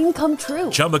a dream come true.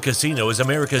 Chumba Casino is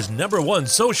America's #1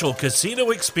 social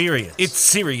casino experience. It's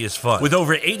serious fun. With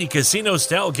over 80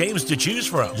 casino-style games to choose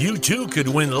from, you too could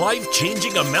win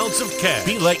life-changing amounts of cash.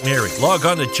 Be like Mary. Log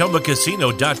on to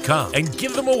ChumbaCasino.com and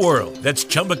give them a whirl. That's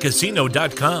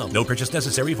ChumbaCasino.com. No purchase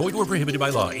necessary. Void or prohibited by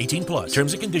law. 18+.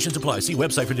 Terms and conditions apply. See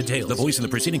website for details. The voice in the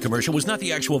preceding commercial was not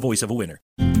the actual voice of a winner.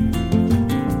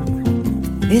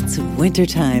 It's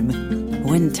wintertime.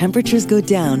 When temperatures go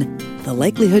down, the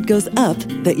likelihood goes up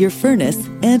that your furnace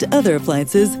and other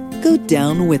appliances go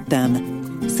down with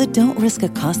them. So don't risk a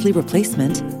costly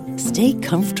replacement. Stay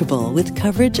comfortable with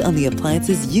coverage on the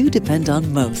appliances you depend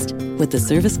on most with the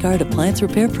Service Guard Appliance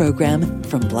Repair Program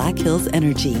from Black Hills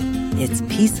Energy. It's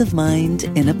peace of mind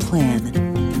in a plan.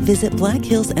 Visit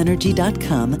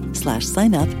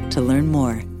blackhillsenergy.com/sign up to learn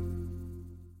more.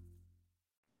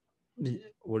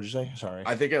 What did you say? Sorry.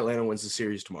 I think Atlanta wins the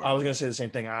series tomorrow. I was going to say the same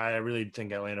thing. I really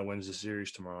think Atlanta wins the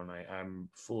series tomorrow night. I'm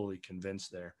fully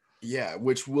convinced there. Yeah,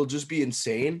 which will just be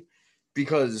insane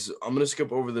because I'm going to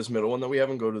skip over this middle one that we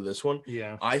haven't go to this one.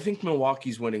 Yeah. I think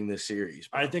Milwaukee's winning this series.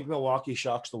 I think Milwaukee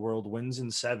shocks the world, wins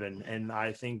in 7, and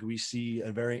I think we see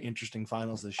a very interesting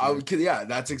finals this year. Yeah,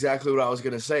 that's exactly what I was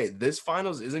going to say. This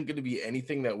finals isn't going to be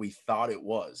anything that we thought it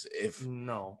was if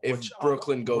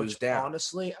Brooklyn goes down.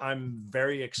 Honestly, I'm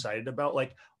very excited about.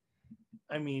 Like,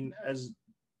 I mean, as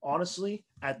honestly,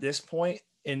 at this point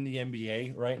in the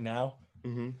NBA right now,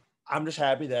 I'm just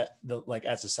happy that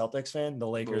as a Celtics fan, the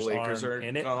Lakers are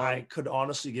in it. I could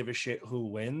honestly give a shit who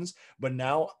wins, but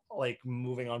now like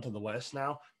moving on to the West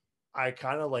now, I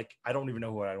kind of like I don't even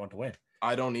know who I want to win.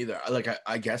 I don't either.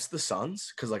 I guess the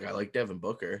Suns because I like Devin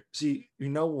Booker. See, you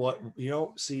know what? You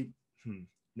know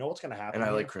what's gonna happen? And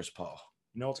I like Chris Paul.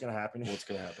 You know what's gonna happen? What's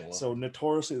gonna happen? Well, so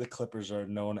notoriously, the Clippers are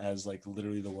known as like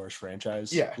literally the worst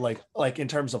franchise. Yeah. Like in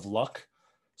terms of luck.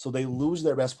 So they lose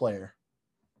their best player.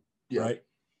 Yeah. Right.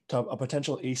 To a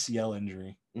potential ACL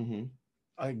injury.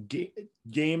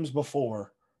 Games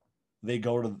before they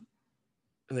go to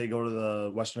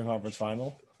the Western Conference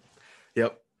Final.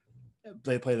 Yep.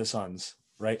 They play the Suns.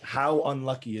 Right. How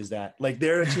unlucky is that? Like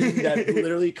they're a team that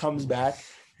literally comes back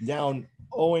down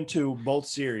 0-2 both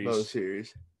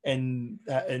series. And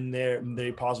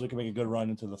they possibly can make a good run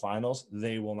into the finals.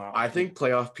 They will not. I think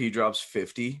playoff P drops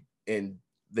 50 and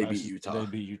they beat Utah. They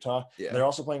beat Utah. Yeah. They're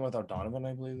also playing without Donovan,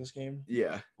 I believe, this game.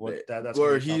 Yeah. That's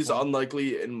where he's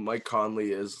unlikely and Mike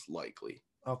Conley is likely.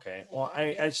 Okay. Well,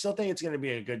 I still think it's going to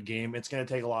be a good game. It's going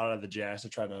to take a lot out of the Jazz to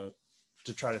try to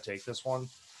take this one.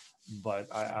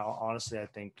 But I honestly, I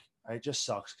think it just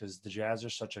sucks because the Jazz are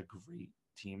such a great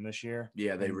team this year.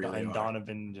 Yeah, they really are. And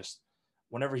Donovan just –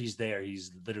 whenever he's there,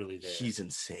 he's literally there. He's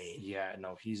insane. Yeah,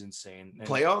 no, he's insane. And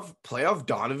playoff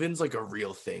Donovan's like a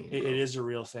real thing. It is a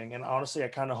real thing. And honestly, I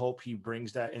kind of hope he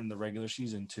brings that in the regular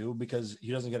season too, because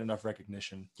he doesn't get enough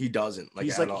recognition. He doesn't.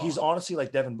 He's honestly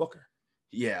like Devin Booker.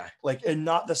 Yeah. Like, and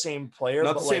not the same player.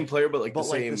 Not the same player, but like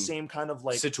the same kind of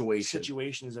like situation.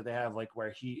 situations that they have, like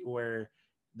where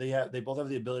they both have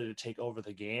the ability to take over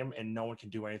the game and no one can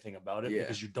do anything about it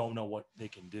because you don't know what they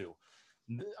can do.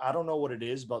 I don't know what it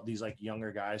is about these like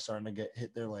younger guys starting to get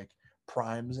hit their like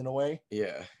primes in a way.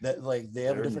 Yeah. That like they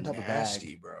have a different type of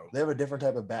bag. Bro. They have a different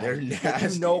type of bag. They're nasty.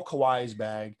 Like, you know Kawhi's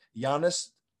bag. Giannis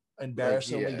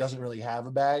embarrassingly doesn't really have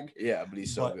a bag. Yeah, but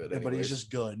he's so good. But he's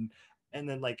just good. And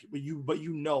then like when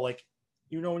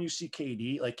you see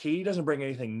KD, like KD doesn't bring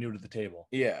anything new to the table.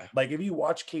 Yeah. Like if you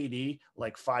watch KD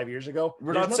like 5 years ago,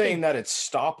 we're not saying that it's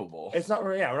stoppable. It's not.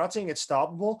 Yeah, we're not saying it's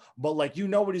stoppable, but like you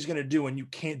know what he's gonna do, and you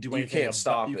can't do anything. You can't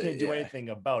stop it. You can't do anything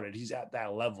about it. He's at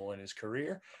that level in his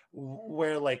career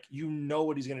where like you know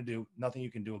what he's gonna do, nothing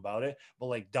you can do about it. But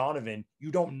like Donovan,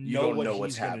 you don't know what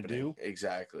he's gonna do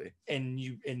exactly, and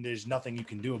there's nothing you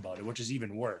can do about it, which is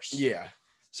even worse. Yeah.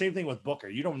 Same thing with Booker.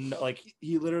 You don't know, like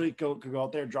he literally could go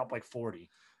out there and drop like 40,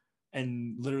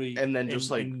 and literally, and then just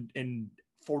in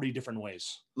 40 different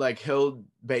ways. Like he'll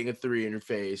bang a three in your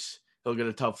face. He'll get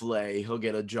a tough lay. He'll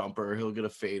get a jumper. He'll get a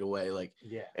fadeaway. Like,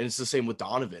 yeah. And it's the same with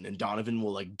Donovan. And Donovan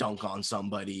will like dunk on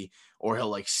somebody, or he'll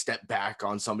like step back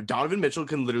on somebody. Donovan Mitchell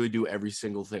can literally do every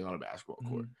single thing on a basketball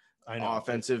court, I know.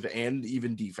 Offensive and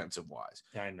even defensive wise.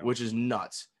 Yeah, I know. Which is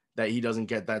nuts that he doesn't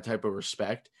get that type of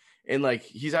respect. And like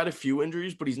he's had a few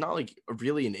injuries, but he's not like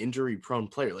really an injury prone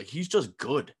player. Like he's just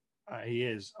good. He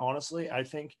is. Honestly, I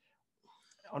think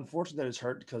unfortunate that it's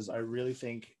hurt because I really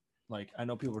think like I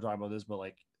know people are talking about this, but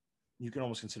like you can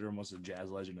almost consider him almost a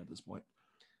Jazz legend at this point.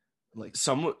 Like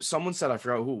someone said, I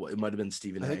forgot who, it might have been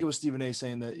Stephen A. I think it was Stephen A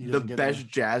saying that the best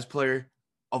Jazz player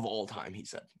of all time, he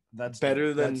said. That's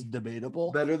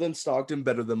debatable. Better than Stockton,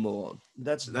 better than Malone.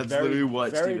 That's literally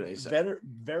what Stephen A said.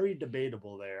 Very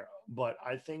debatable there, but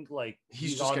I think like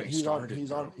he's just getting started.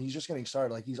 He's just getting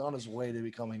started. Like he's on his way to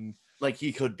becoming like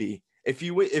he could be. If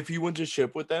you win to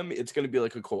ship with them, it's going to be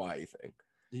like a Kawhi thing.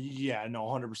 Yeah, no,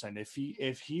 100%.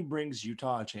 If he brings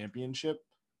Utah a championship,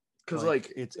 because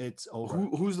like it's over.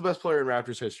 Who's the best player in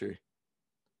Raptors history?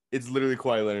 It's literally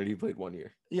Kawhi Leonard. He played 1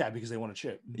 year. Yeah, because they won a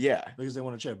chip. Yeah, because they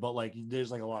won a chip. But like, there's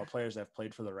like a lot of players that have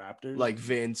played for the Raptors, like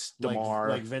Vince, DeMar.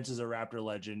 Like Vince is a Raptor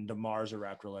legend. DeMar's a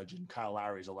Raptor legend. Kyle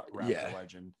Lowry's a Raptor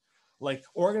legend. Like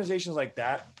organizations like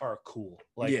that are cool.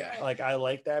 Like, like I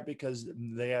like that because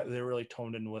they're really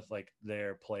toned in with like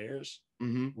their players.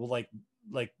 Mm-hmm. Well,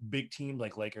 like big teams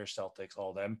like Lakers, Celtics,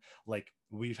 all them. Like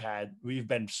we've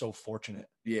been so fortunate.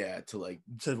 Yeah, to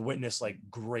witness like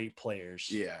great players.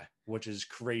 Yeah, which is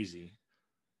crazy.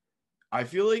 I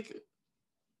feel like,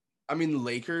 I mean, the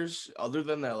Lakers, other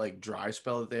than that like dry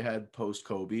spell that they had post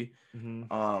Kobe,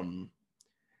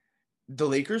 the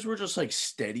Lakers were just like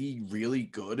steady, really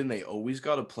good, and they always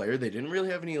got a player. They didn't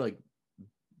really have any like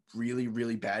really,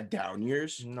 really bad down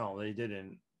years. No, they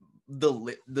didn't.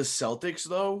 The Celtics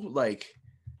though, like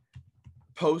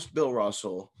post Bill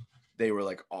Russell, they were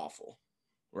like awful,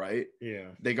 right? Yeah.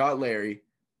 They got Larry,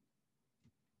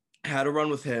 had a run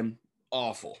with him,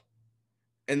 awful.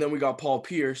 And then we got Paul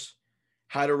Pierce,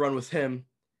 had a run with him,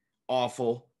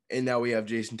 awful. And now we have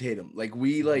Jason Tatum. Like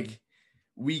we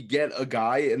get a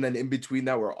guy, and then in between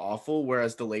that we're awful,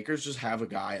 whereas the Lakers just have a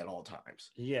guy at all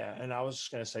times. Yeah, and I was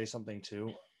just gonna say something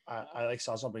too. I like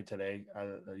saw something today.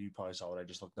 You probably saw what I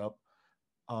just looked up.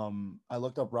 I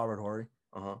looked up Robert Horry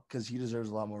because he deserves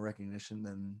a lot more recognition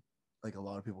than like a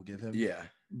lot of people give him. Yeah,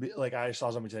 like I saw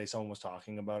something today. Someone was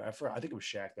talking about it. I think it was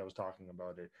Shaq that was talking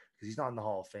about it because he's not in the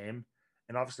Hall of Fame,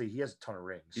 and obviously he has a ton of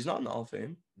rings. He's not in the Hall of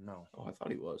Fame. No. Oh, I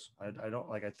thought he was. I don't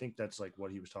like. I think that's like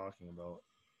what he was talking about.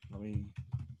 Let me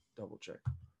double check.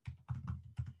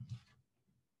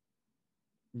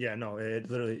 Yeah, no, it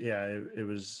literally. Yeah, it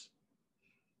was.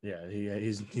 Yeah,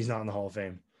 he's not in the Hall of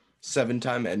Fame.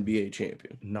 7-time NBA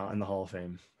champion. Not in the Hall of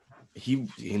Fame. He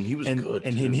was good.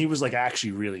 And he was like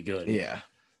actually really good. Yeah.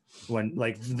 When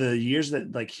like the years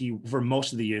that like for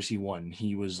most of the years he won,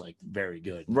 he was like very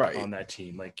good on that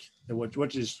team. Like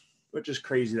which is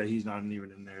crazy that he's not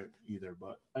even in there either.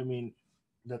 But I mean,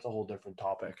 that's a whole different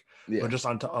topic. Yeah.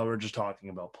 We're just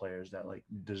talking about players that like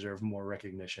deserve more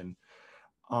recognition.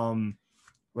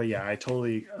 But yeah, I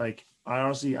totally like. I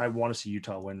honestly, I want to see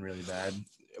Utah win really bad.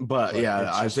 But yeah,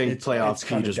 I think playoff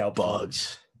he just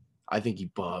bugs. I think he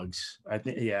bugs. I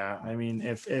think I mean,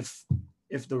 if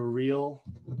the real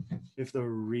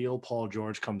Paul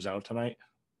George comes out tonight,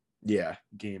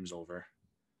 game's over.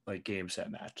 Like game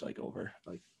set match, like over,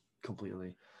 like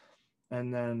completely.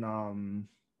 And then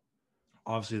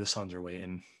obviously the Suns are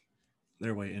waiting.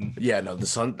 They're waiting. Yeah, no, the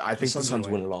Suns. I think the Suns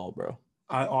win it all, bro.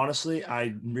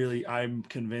 I'm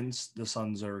convinced the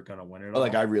Suns are gonna win it all.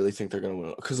 Like I really think they're gonna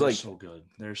win because They're like so good.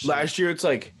 They're last year, it's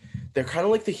like they're kind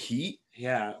of like the Heat.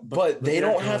 Yeah, but they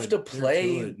don't have to They're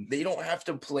play. good. They don't have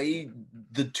to play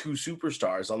the two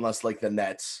superstars unless like the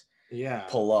Nets Yeah.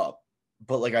 pull up.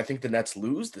 But like I think the Nets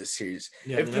lose this series.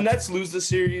 Yeah, If the Nets lose the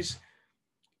series,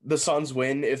 the Suns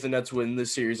win. If the Nets win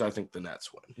this series, I think the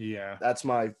Nets win. Yeah. That's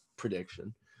my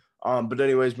prediction. But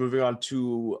anyways, moving on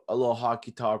to a little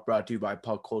hockey talk brought to you by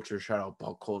Puck Culture. Shout out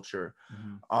Puck Culture.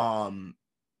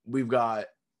 We've got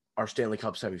our Stanley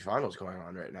Cup semifinals going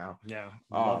on right now. Yeah,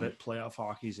 love it. Playoff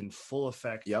hockey's in full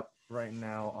effect. Yep. Right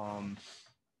now,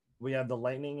 we have the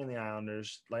Lightning and the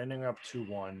Islanders. Lightning are up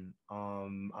 2-1.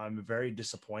 I'm very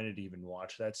disappointed to even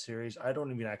watch that series. I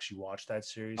don't even actually watch that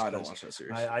series. I don't watch that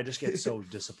series. I just get so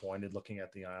disappointed looking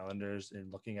at the Islanders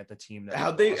and looking at the team that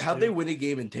how'd they win a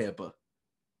game in Tampa?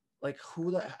 Like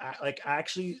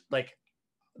actually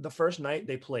the first night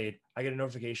they played, I get a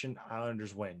notification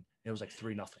Islanders win. It was like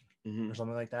 3-0 or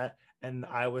something like that. And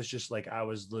I was just like, I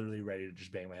was literally ready to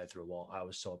just bang my head through a wall. I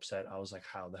was so upset. I was like,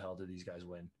 how the hell did these guys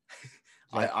win?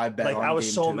 I bet. Like I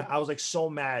was so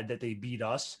mad that they beat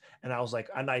us. And I was like,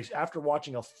 after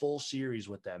watching a full series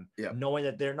with them, knowing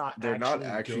that they're not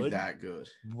actually that good.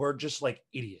 We're just like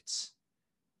idiots.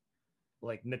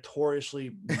 Like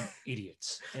notoriously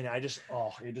idiots. And it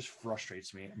just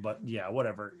frustrates me. But yeah,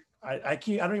 whatever. I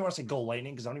don't even want to say go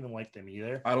Lightning because I don't even like them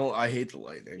either. I hate the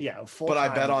Lightning. Yeah, but I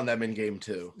bet on them in game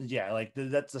 2. Yeah, like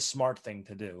that's the smart thing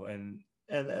to do.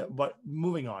 But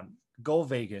moving on, go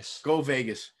Vegas. Go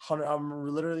Vegas. I've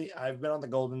been on the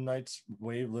Golden Knights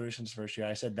wave literally since first year.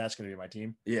 I said that's going to be my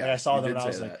team. Yeah, like, I saw them and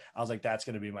I was like, that's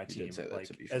going to be my team.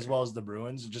 Like as well as the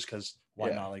Bruins, just because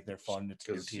why not? Like they're fun. It's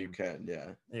a new team. You can, yeah.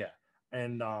 Yeah,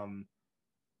 and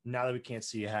now that we can't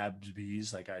see Habs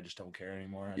bees, like I just don't care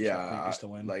anymore. Vegas to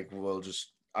win. Like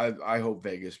I hope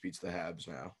Vegas beats the Habs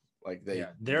now. Like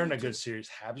they're in a good series.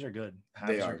 Habs are good.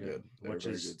 They are good. They're a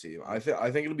very good team. I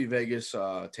think it'll be Vegas,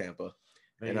 Tampa,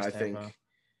 and I think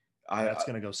that's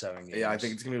gonna go 7 games. Yeah, I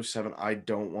think it's gonna go 7. I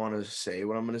don't want to say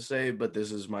what I'm gonna say, but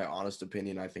this is my honest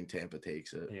opinion. I think Tampa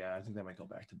takes it. Yeah, I think they might go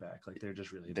back to back. Like they're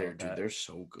just really they're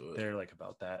so good. They're like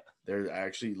about that. They're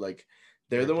actually like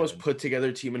they're the most put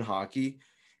together team in hockey.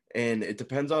 And it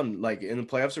depends on, like, in the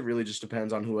playoffs, it really just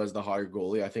depends on who has the higher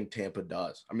goalie. I think Tampa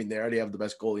does. I mean, they already have the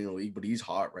best goalie in the league, but he's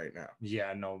hot right now.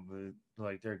 Yeah, no,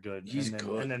 like, they're good. He's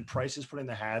good. And then Price is putting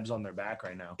the Habs on their back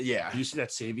right now. Yeah. Did you see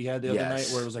that save he had the other night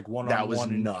where it was like one-on-one? That was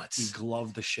nuts. He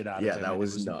gloved the shit out of him. Yeah, that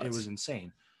was nuts. It was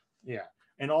insane. Yeah.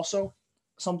 And also,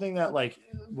 something that, like,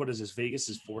 what is this? Vegas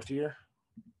is 4th year?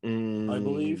 I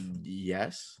believe.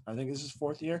 Yes. I think this is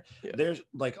 4th year. Yeah. There's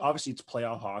like obviously it's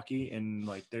playoff hockey and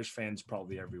like there's fans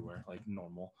probably everywhere, like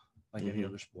normal, like any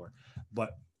other sport.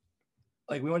 But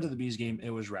like we went to the Bees game, it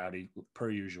was rowdy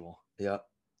per usual. Yeah.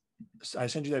 I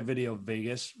sent you that video of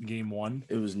Vegas game 1.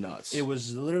 It was nuts. It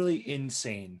was literally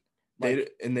insane.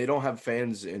 Like, they don't have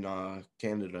fans in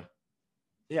Canada.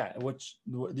 Yeah,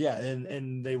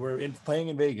 and they were playing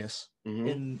in Vegas.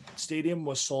 And stadium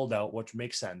was sold out, which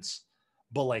makes sense.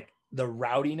 But like the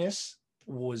rowdiness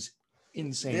was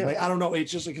insane. Yeah. Like I don't know,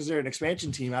 it's just because they're an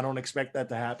expansion team. I don't expect that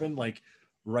to happen like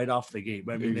right off the gate.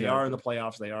 But I mean, they are in the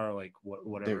playoffs. They are like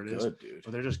whatever they're it is. Good, dude.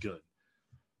 But they're just good.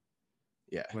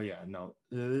 Yeah. But yeah, no,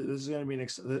 this is going to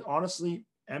be honestly,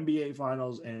 NBA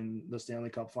Finals and the Stanley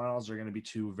Cup Finals are going to be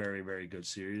 2 very, very good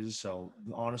series. So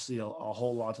honestly, a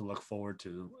whole lot to look forward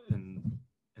to in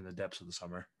the depths of the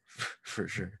summer. For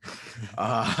sure.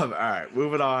 All right,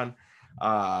 moving on.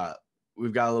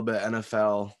 We've got a little bit of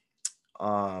NFL.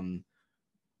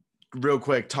 Real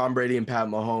quick, Tom Brady and Pat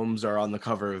Mahomes are on the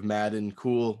cover of Madden.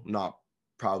 Cool. Not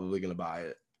probably going to buy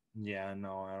it. Yeah,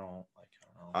 no, I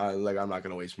don't. I'm not going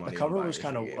to waste money. The cover was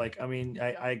kind of like, I mean,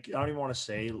 I don't even want to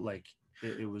say like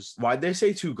it was. Why'd they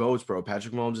say 2 GOATs, bro?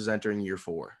 Patrick Mahomes is entering year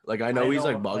 4. Like, I know he's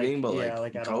like bugging, but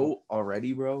like GOAT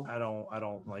already, bro. I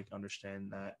don't like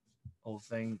understand that whole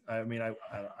thing. I mean, I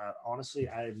honestly,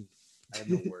 I have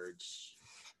no words.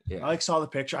 Yeah. I like saw the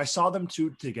picture. I saw them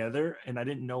 2 together and I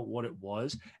didn't know what it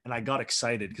was. And I got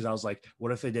excited because I was like,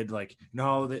 what if they did like,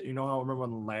 how remember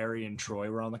when Larry and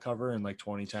Troy were on the cover in like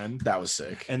 2010? That was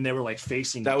sick. And they were like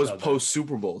facing that was post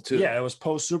Super Bowl too. Yeah, it was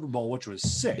post Super Bowl, which was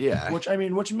sick. Yeah.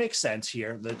 Which makes sense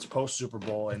here. That's post Super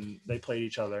Bowl and they played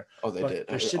each other. Oh, they did.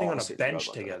 They're sitting on a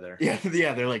bench together.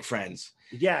 Yeah, they're like friends.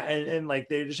 Yeah, and like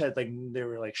they just had like they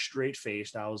were like straight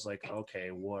faced. I was like, okay,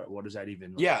 what does that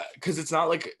even like? Yeah, because it's not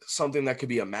like something that could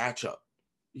be a matchup.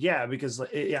 Yeah, because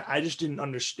I just didn't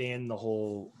understand the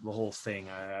whole thing.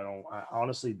 I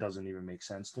honestly, it doesn't even make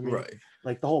sense to me. Right.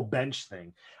 Like the whole bench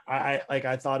thing.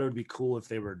 I thought it would be cool if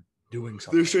they were doing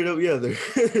something. They're straight up, yeah. They're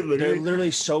They're literally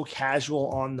literally so casual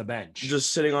on the bench.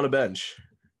 just sitting on a bench.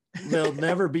 They'll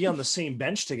never be on the same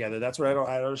bench together. That's what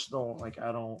I just don't like.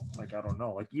 I don't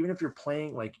know. Like, even if you're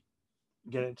playing, like,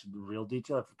 get into the real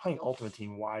detail. If you're playing Ultimate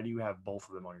Team, why do you have both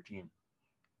of them on your team?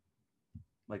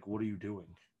 Like, what are you doing?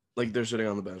 Like, they're sitting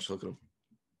on the bench. Look at them.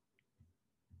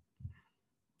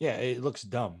 Yeah, it looks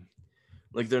dumb.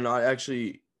 Like, they're not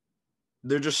actually.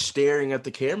 They're just staring at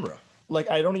the camera. Like,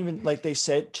 I don't even like. They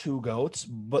said 2 goats,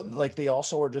 but like they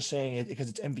also are just saying it because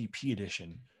it's MVP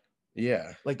edition.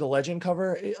 Yeah. Like the legend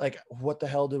cover, like what the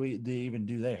hell do they even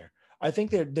do there? I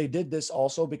think they did this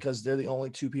also because they're the only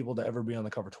 2 people to ever be on the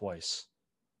cover twice.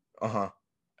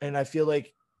 And I feel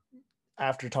like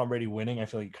after Tom Brady winning, I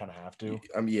feel like you kind of have to.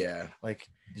 Yeah. Like,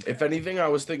 if anything, I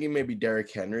was thinking maybe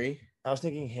Derrick Henry. I was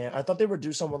thinking him. I thought they would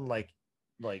do someone like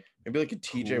maybe like a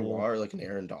TJ cool. Watt or like an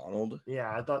Aaron Donald.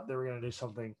 Yeah, I thought they were gonna do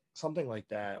something like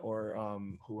that. Or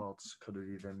who else could have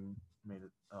even made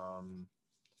it?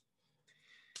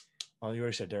 Oh, you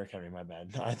already said Derrick Henry. My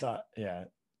bad. I thought, yeah.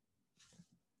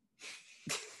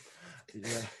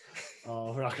 Yeah.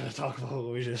 We're not gonna talk about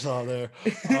what we just saw there.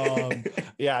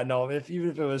 Yeah, no. Even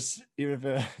if it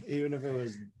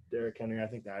was Derrick Henry, I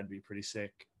think that'd be pretty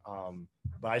sick.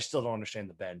 But I still don't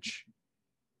understand the bench.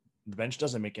 The bench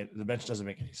doesn't make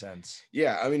any sense.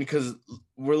 Yeah, I mean, because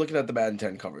we're looking at the Madden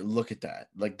 10 cover. Look at that.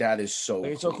 Like, that is so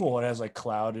Like, it's so cool. It has like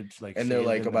clouded, like, and they're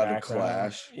like in the about to background.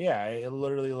 clash. Yeah, it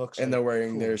literally looks. And like, they're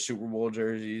wearing cool. their Super Bowl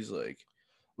jerseys. Like,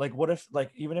 what if, like,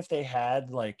 even if they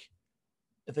had like,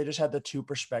 if they just had the 2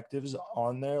 perspectives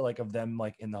on there, like of them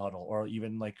like in the huddle, or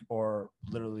even like, or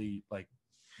literally like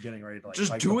getting ready to like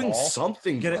just hike doing the ball.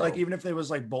 something. Get it, like, even if there was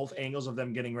like both angles of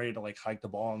them getting ready to like hike the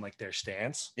ball and like their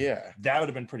stance. Yeah, that would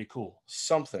have been pretty cool.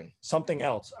 Something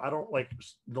else. I don't like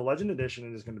the Legend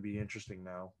Edition is going to be interesting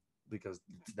now because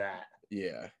it's that.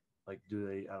 Yeah. Like, do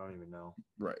they? I don't even know.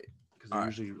 Right. Because they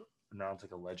usually announce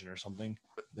like a legend or something.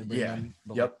 They bring in,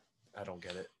 but yep. Like, I don't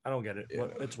get it. Yeah.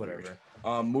 It's whatever.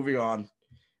 Moving on.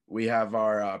 We have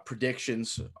our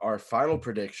predictions, our final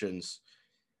predictions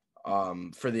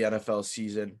for the NFL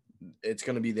season. It's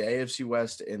going to be the AFC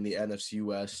West and the NFC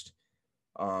West.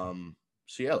 So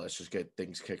yeah, let's just get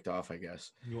things kicked off, I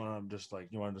guess. You want to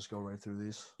just go right through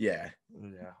these? Yeah.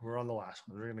 Yeah, we're on the last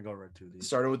one. We're going to go right through these.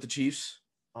 Starting with the Chiefs.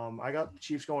 I got the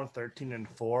Chiefs going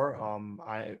 13-4.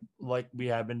 I like we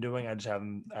have been doing. I just have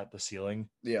them at the ceiling.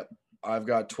 Yep. I've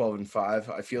got 12-5.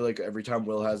 I feel like every time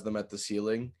Will has them at the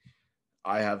ceiling,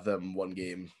 I have them 1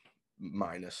 game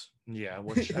minus. Yeah,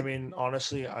 which I mean,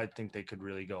 honestly, I think they could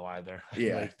really go either.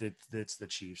 Yeah, like it's the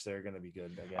Chiefs. They're gonna be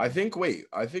good again. I think we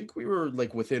were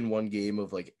like within 1 game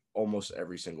of like almost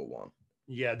every single one.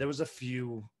 Yeah, there was a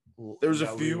few. There was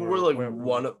a few where like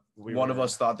one of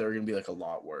us thought they were gonna be like a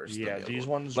lot worse. Yeah, these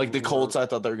ones like the Colts. I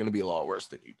thought they were gonna be a lot worse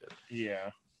than you did.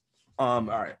 Yeah. All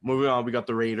right, moving on. We got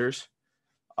the Raiders.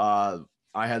 I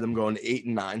had them going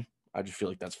 8-9. I just feel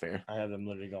like that's fair. I have them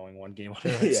literally going 1 game at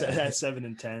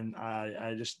 7-10.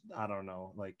 I don't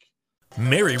know. Like,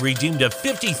 Mary redeemed a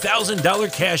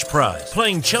 $50,000 cash prize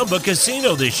playing Chumba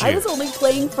Casino this year. I was only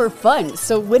playing for fun,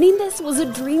 so winning this was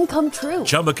a dream come true.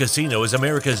 Chumba Casino is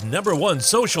America's #1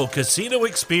 social casino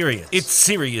experience. It's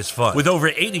serious fun. With over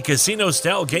 80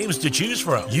 casino-style games to choose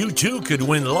from, you too could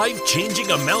win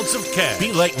life-changing amounts of cash.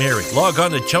 Be like Mary. Log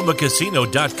on to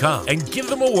ChumbaCasino.com and give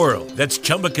them a whirl. That's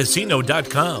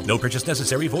ChumbaCasino.com. No purchase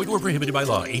necessary. Void or prohibited by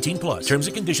law. 18+. Terms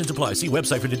and conditions apply. See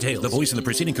website for details. The voice in the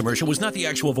preceding commercial was not the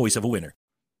actual voice of a winner.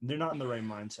 They're not in the right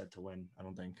mindset to win, I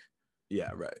don't think.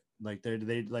 Yeah, right. Like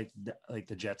they like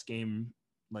the Jets game,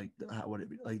 like how would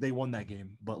it be? Like they won that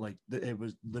game, but like it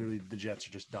was literally the Jets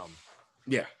are just dumb.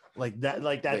 Yeah. Like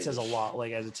that says a lot,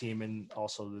 like as a team, and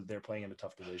also they're playing in a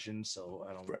tough division, so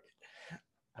I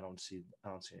don't see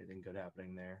anything good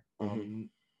happening there. Mm-hmm.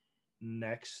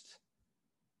 Next,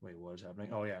 wait, what is happening?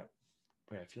 Oh yeah.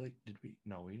 Wait, I feel like we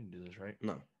didn't do this, right?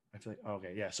 No. I feel like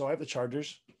okay, yeah. So I have the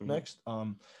Chargers next.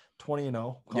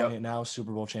 20-0, calling it now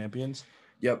Super Bowl champions.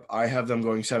 Yep, I have them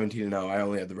going 17-0. I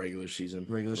only had the regular season.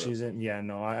 Season, yeah,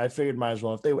 no, I figured might as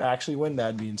well. If they actually win,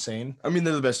 that'd be insane. I mean,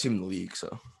 they're the best team in the league,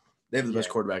 so they have the best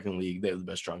quarterback in the league. They have the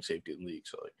best strong safety in the league,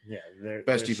 so like they're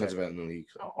best defensive end in the league.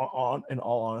 So. In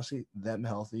all honesty, them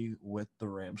healthy with the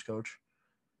Rams coach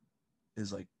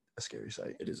is like a scary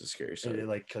sight. It is a scary sight.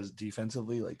 Like because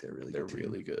defensively, like they're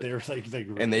really good. They're like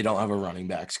and they don't have a running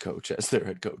backs coach as their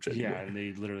head coach anymore. Yeah, and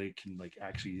they literally can like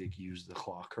actually like use the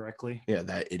clock correctly. Yeah,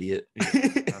 that idiot.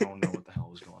 I don't know what the hell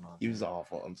was going on. He was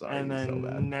awful. I'm sorry. And then so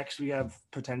bad. next we have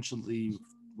potentially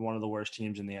one of the worst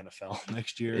teams in the NFL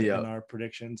next year in our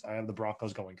predictions. I have the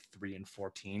Broncos going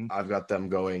 3-14. I've got them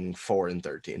going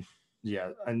 4-13.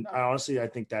 Yeah, and I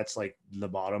think that's like the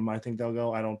bottom. I think they'll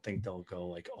go. I don't think they'll go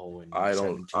like 0 and I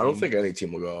 17. don't think any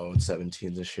team will go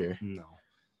 17 this year. No.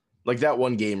 Like that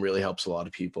one game really helps a lot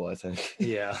of people, I think.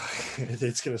 Yeah,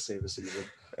 it's gonna save us even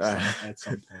at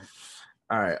some point.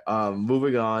 All right.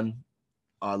 Moving on.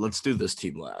 Let's do this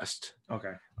team last.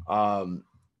 Okay.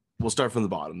 We'll start from the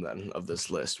bottom then of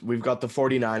this list. We've got the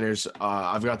 49ers.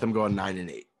 I've got them going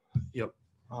 9-8. Yep.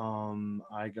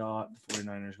 I got the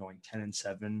 49ers going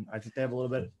 10-7. I think they have a little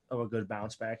bit of a good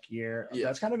bounce back year. Yeah.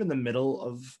 That's kind of in the middle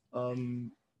of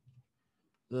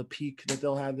the peak that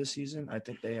they'll have this season. I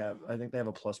think they have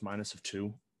a plus minus of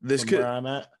 2. This where I'm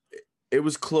at. It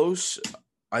was close.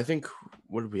 I think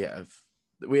what did we have?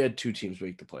 We had 2 teams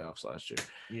make the playoffs last year.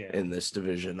 Yeah. In this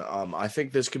division. I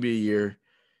think this could be a year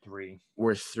 3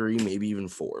 where 3, maybe even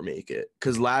 4 make it.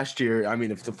 Because last year, I mean,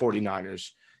 if the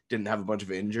 49ers didn't have a bunch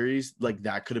of injuries, like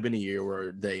that could have been a year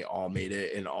where they all made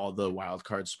it and all the wild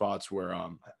card spots were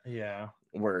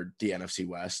were the NFC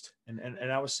West.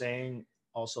 And I was saying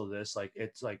also this, like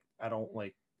it's like I don't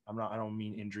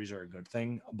mean injuries are a good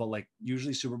thing, but like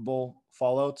usually Super Bowl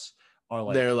fallouts are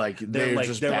like they're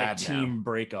just bad team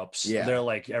breakups. Yeah. They're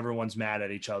like everyone's mad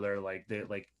at each other. Like they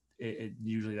like it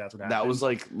usually that's what happens. That was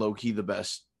like low key the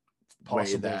best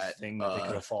possible thing that they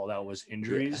could have fallen out was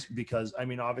injuries because I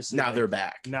mean obviously now like, they're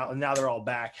back. Now they're all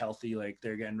back healthy, like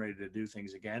they're getting ready to do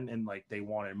things again, and like they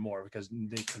wanted more because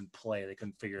they couldn't play, they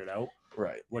couldn't figure it out.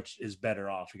 Right. Which is better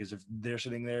off because if they're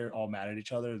sitting there all mad at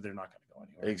each other, they're not going to go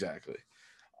anywhere. Exactly.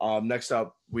 Next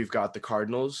up, we've got the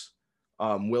Cardinals.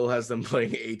 Will has them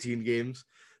playing 18 games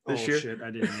this year. Shit,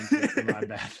 I didn't mean to. My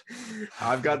bad.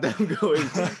 I've got them going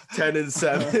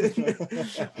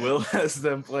 10-7. Will has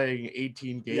them playing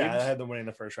 18 games. Yeah, I had them winning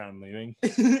the first round and leaving.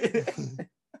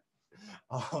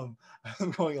 I'm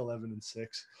going 11-6.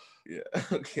 Yeah.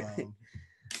 Okay.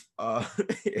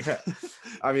 Yeah.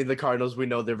 I mean, the Cardinals, we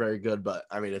know they're very good, but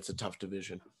I mean, it's a tough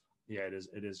division. Yeah, it is.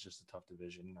 It is just a tough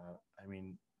division. I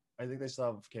mean, I think they still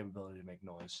have capability to make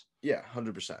noise. Yeah,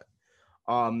 100%.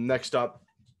 Next up,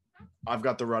 I've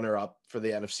got the runner-up for the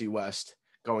NFC West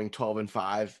going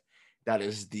 12-5. That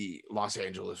is the Los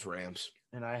Angeles Rams.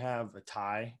 And I have a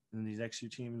tie in these next 2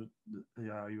 teams.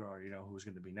 You already know who's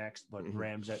going to be next, but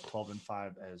Rams at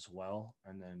 12-5 as well.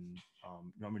 And then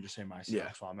you want me to say my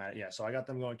Seahawks while I'm at it? Yeah, so I got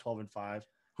them going 12-5.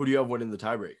 Who do you have winning the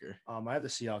tiebreaker? I have the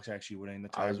Seahawks actually winning the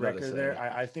tiebreaker there.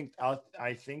 I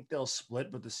think they'll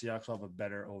split, but the Seahawks will have a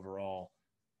better overall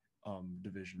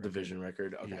division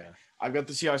record. Okay. Yeah. I've got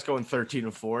the Seahawks going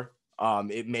 13-4.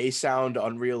 It may sound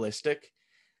unrealistic,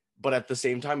 but at the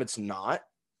same time, it's not.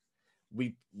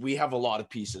 We have a lot of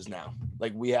pieces now.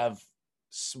 Like we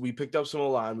picked up some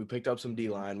O-line, we picked up some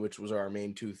D-line, which was our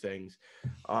main 2 things.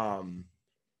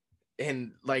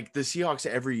 And like the Seahawks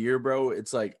every year, bro,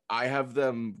 it's like I have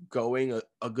them going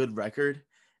a good record.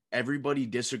 Everybody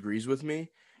disagrees with me,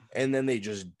 and then they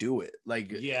just do it.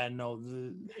 Like yeah, no,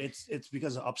 it's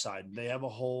because of upside. They have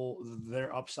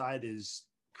their upside is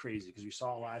crazy because we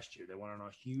saw last year they went on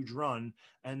a huge run,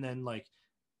 and then like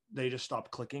they just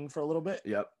stopped clicking for a little bit.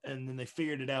 Yep. And then they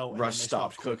figured it out. Russ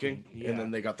stopped cooking, yeah. And then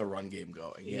they got the run game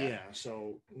going. Yeah.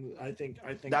 So I think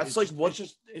that's like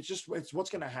it's what's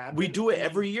gonna happen. We do it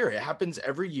every year. It happens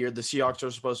every year. The Seahawks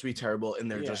are supposed to be terrible,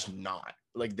 and they're just not.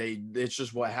 Like it's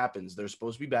just what happens. They're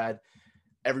supposed to be bad.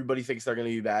 Everybody thinks they're gonna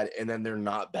be bad, and then they're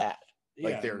not bad.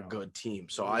 Like they're a good team.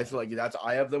 So I feel like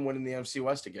I have them winning the NFC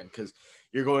West again because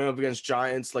you're going up against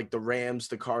giants like the Rams,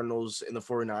 the Cardinals, and the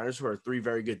 49ers, who are 3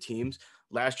 very good teams.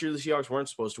 Last year, the Seahawks weren't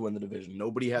supposed to win the division.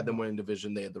 Nobody had them winning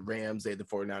division. They had the Rams, they had the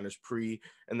 49ers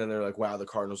and then they're like, wow, the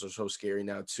Cardinals are so scary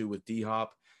now too with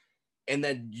D-Hop. And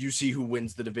then you see who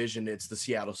wins the division. It's the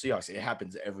Seattle Seahawks. It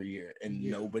happens every year, and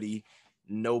nobody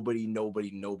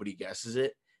guesses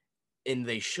it. And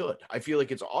they should. I feel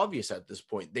like it's obvious at this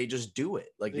point. They just do it.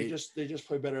 Like they just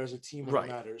play better as a team when it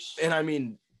matters. And I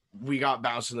mean, we got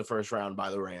bounced in the first round by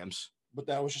the Rams. But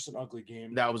that was just an ugly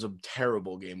game. That was a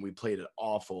terrible game. We played it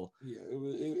awful. Yeah,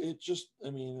 it just, I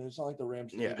mean, it's not like the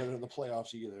Rams played better in the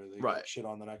playoffs either. They got shit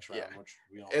on the next round, which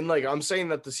we all know. Like, I'm saying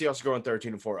that the Seahawks are going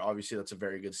 13-4. Obviously, that's a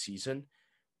very good season.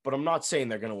 But I'm not saying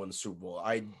they're going to win the Super Bowl.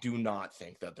 I do not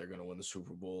think that they're going to win the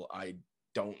Super Bowl. I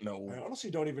don't know. I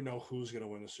honestly don't even know who's going to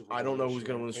win the Super Bowl. I don't know who's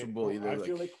going to win the Super Bowl either.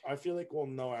 I feel like we'll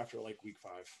know after like week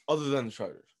 5. Other than the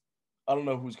Chargers. I don't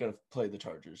know who's going to play the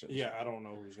Chargers. Yeah, I don't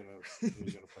know who's going to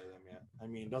play them yet. I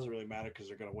mean, it doesn't really matter because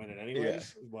they're going to win it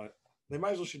anyways. Yeah. But they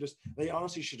might as well they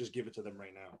honestly should just give it to them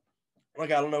right now.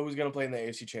 Like, I don't know who's going to play in the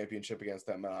AFC Championship against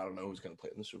them, and I don't know who's going to play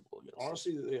in the Super Bowl against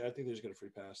honestly, I think they just get a free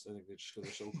pass. I think they just, because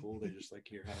they're so cool, they just like,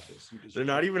 here, have this. They're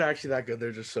not even actually that good.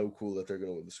 They're just so cool that they're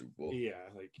going to win the Super Bowl. Yeah,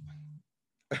 like,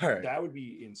 all right. That would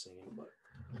be insane. But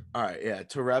All right, yeah.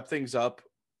 To wrap things up,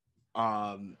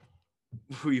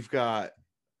 we've got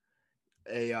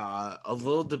a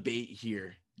little debate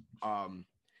here.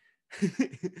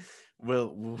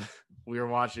 Will we are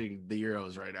watching the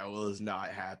Euros right now. Will is not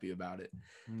happy about it.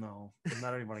 No, I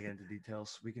don't even want to get into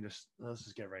details. Let's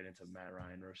just get right into Matt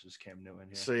Ryan versus Cam Newton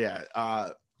here. So yeah,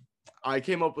 I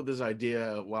came up with this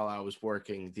idea while I was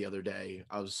working the other day.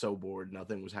 I was so bored,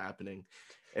 nothing was happening.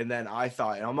 And then I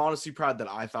thought, and I'm honestly proud that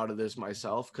I thought of this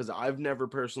myself because I've never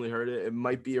personally heard it. It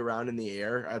might be around in the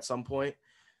air at some point,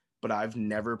 but I've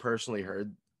never personally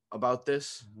heard about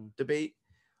this debate.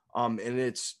 And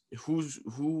it's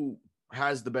who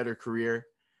has the better career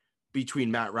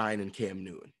between Matt Ryan and Cam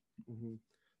Newton.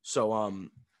 So,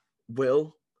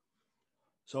 Will.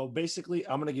 So basically,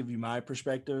 I'm gonna give you my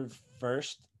perspective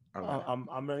first. Okay.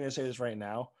 I'm gonna say this right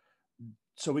now,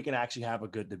 so we can actually have a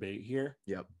good debate here.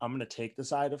 Yep. I'm gonna take the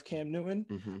side of Cam Newton,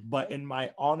 Mm-hmm. but in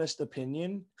my honest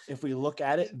opinion, if we look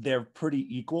at it, they're pretty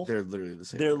equal. They're literally the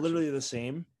same. They're literally the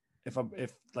same. If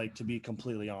like to be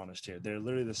completely honest here, they're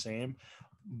literally the same.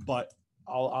 But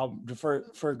I'll defer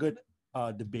for a good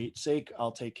debate sake.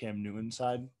 I'll take Cam Newton's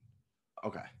side.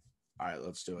 Okay. All right,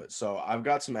 let's do it. So I've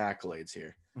got some accolades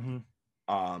here. And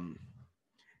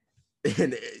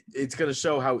it's going to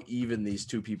show how even these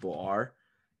two people are.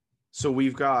 So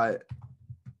we've got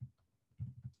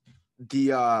the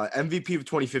MVP of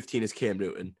 2015 is Cam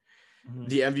Newton.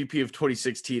 The MVP of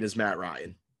 2016 is Matt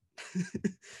Ryan.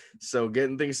 So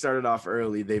getting things started off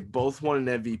early, they've both won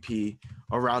an MVP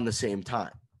around the same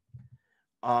time.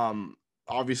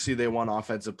 Obviously they won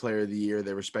Offensive Player of the Year,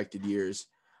 their respected years.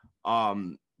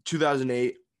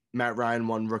 2008, Matt Ryan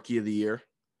won Rookie of the Year.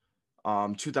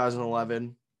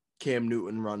 2011, Cam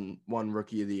Newton won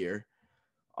Rookie of the Year.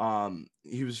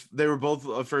 They were both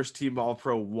a first team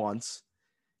All-Pro once.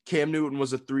 Cam Newton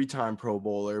was a 3-time Pro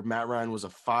Bowler. Matt Ryan was a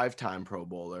 5-time Pro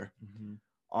Bowler.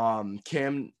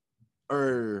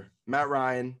 Matt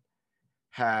Ryan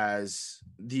has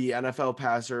the NFL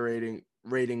passer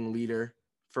rating leader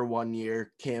for 1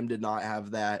 year. Cam did not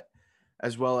have that,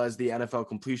 as well as the NFL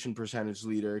completion percentage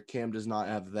leader. Cam does not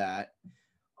have that.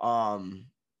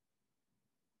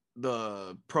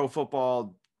 The Pro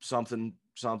Football something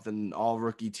all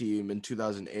rookie team in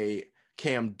 2008.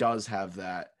 Cam does have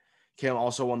that. Cam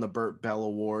also won the Burt Bell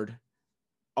Award.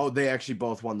 Oh, they actually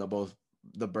both won the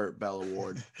Burt Bell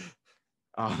Award.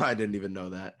 I didn't even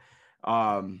know that.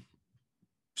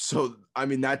 So, I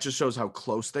mean, that just shows how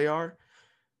close they are.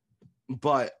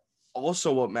 But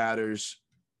also what matters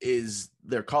is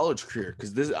their college career,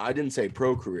 because I didn't say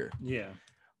pro career. Yeah.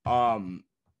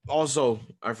 Also,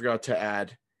 I forgot to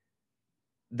add,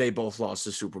 they both lost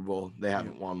the Super Bowl. They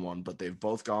haven't won one, but they've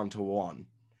both gone to one.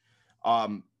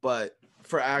 But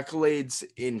for accolades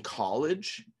in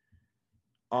college,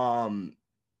 Cam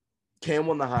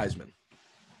won the Heisman.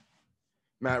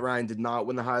 Matt Ryan did not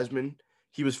win the Heisman.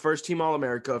 He was first team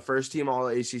All-America, first team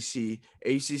All-ACC,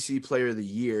 ACC Player of the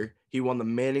Year. He won the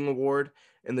Manning Award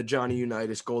and the Johnny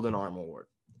Unitas Golden Arm Award.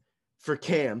 For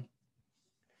Cam,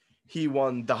 he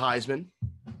won the Heisman,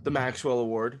 the Maxwell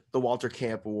Award, the Walter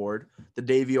Camp Award, the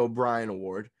Davey O'Brien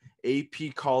Award,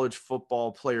 AP College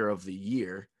Football Player of the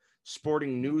Year,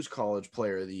 Sporting News College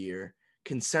Player of the Year,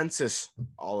 Consensus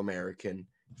All-American,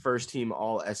 first team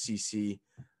All-SEC.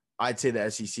 I'd say the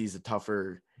SEC is the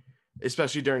tougher,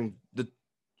 especially during the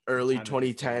early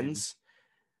 2010s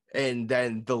and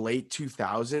then the late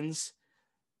 2000s.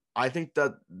 I think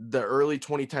that the early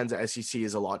 2010s SEC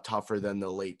is a lot tougher than the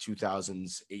late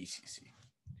 2000s ACC.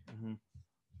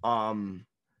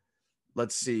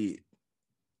 Let's see,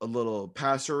 a little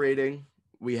passer rating.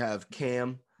 We have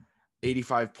Cam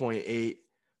 85.8,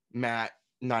 Matt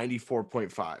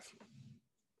 94.5.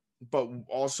 But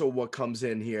also what comes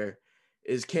in here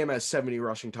is Cam has 70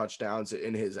 rushing touchdowns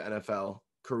in his NFL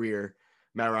career.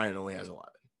 Matt Ryan only has 11.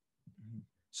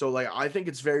 So, like, I think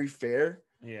it's very fair.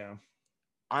 Yeah.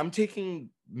 I'm taking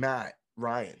Matt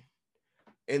Ryan.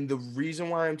 And the reason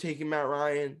why I'm taking Matt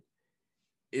Ryan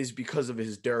is because of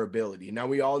his durability. Now,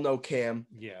 we all know Cam.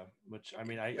 Yeah, which, I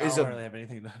mean, I don't really have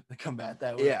anything to combat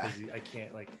that with. Yeah. I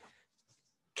can't, like.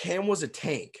 Cam was a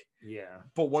tank. Yeah.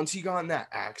 But once he got in that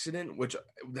accident, which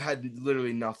had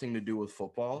literally nothing to do with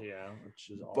football. Yeah,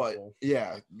 which is awful. But,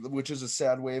 yeah, which is a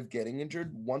sad way of getting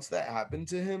injured. Once that happened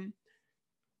to him,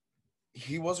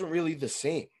 he wasn't really the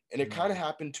same. And it kind of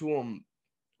happened to him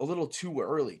a little too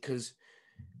early because,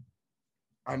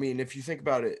 I mean, if you think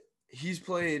about it, he's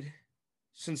played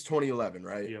since 2011,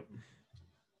 right? Yep.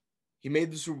 He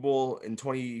made the Super Bowl in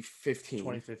 2015.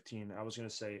 2015. I was gonna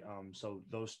say, so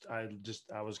those I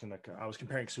was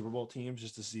comparing Super Bowl teams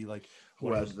just to see like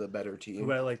who has the better team. Who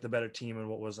had like the better team and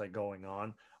what was like going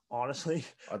on. honestly,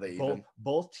 Are they even?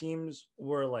 Both teams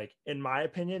were like, in my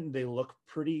opinion, they look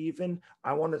pretty even.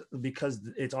 I want to, because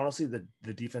it's honestly the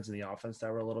defense and the offense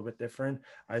that were a little bit different.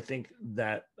 I think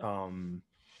that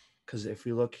because if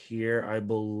we look here, I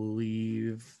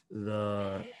believe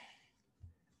I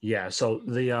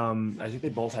think they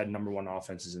both had number one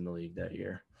offenses in the league that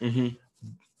year. Mm-hmm.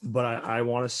 But I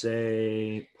want to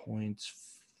say points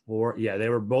for, they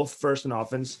were both first in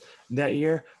offense that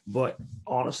year. But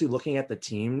honestly, looking at the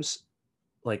teams,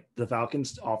 like the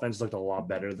Falcons offense looked a lot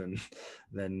better than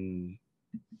the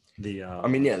they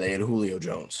had Julio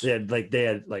Jones. They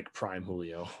had prime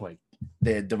Julio. Like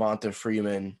they had Devonta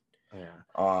Freeman.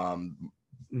 Yeah.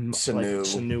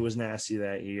 Sanu was nasty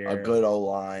that year. A good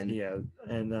O-line. Yeah.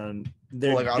 And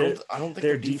I don't think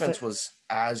their defense was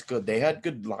as good. They had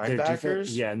good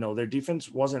linebackers. Their defense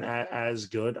wasn't as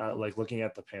good. Like looking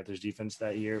at the Panthers defense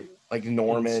that year. Like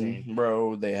Norman,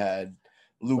 bro. They had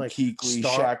Luke Kuechly,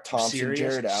 Shaq Thompson,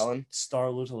 Jared Allen. Star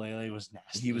Lutulele was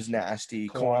nasty. He was nasty.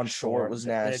 Quan Short was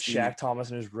nasty. Shaq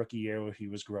Thomas in his rookie year where he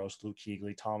was gross. Luke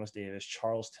Kuechly, Thomas Davis,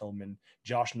 Charles Tillman,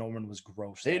 Josh Norman was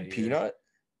gross. They had Peanut.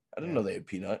 I didn't know they had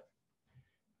Peanut.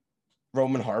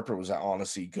 Roman Harper was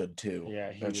honestly good too.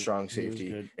 Yeah, that strong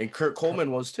safety, and Kurt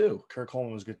Coleman was too. Kurt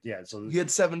Coleman was good. Yeah, so he had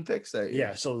 7 picks that year.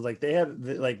 Yeah, so like they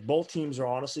had both teams are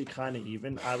honestly kind of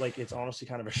even. It's honestly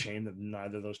kind of a shame that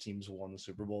neither of those teams won the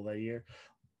Super Bowl that year.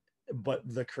 But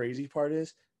the crazy part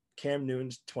is Cam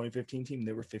Newton's 2015 team.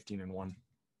 They were 15-1.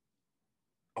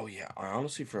 Oh yeah, I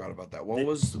honestly forgot about that. What their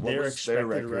was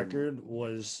expected record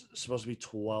was supposed to be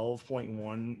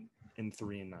 12.1 and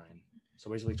 3-9. So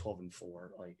basically 12-4.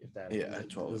 Like if that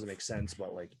doesn't make sense,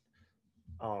 but like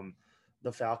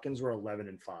the Falcons were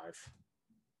 11-5.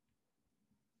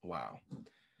 Wow.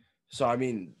 So I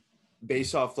mean,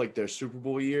 based off like their Super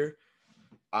Bowl year,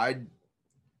 I'd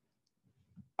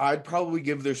probably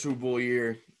give their Super Bowl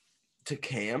year to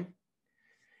Cam.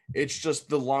 It's just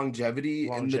the longevity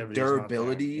and the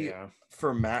durability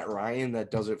for Matt Ryan that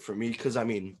does it for me. Because I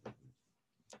mean,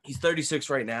 he's 36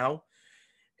 right now,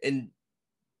 and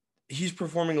he's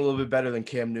performing a little bit better than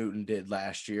Cam Newton did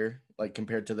last year, like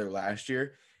compared to their last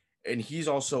year. And he's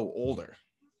also older.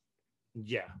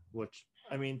 Yeah, which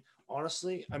I mean,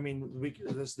 honestly,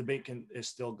 this debate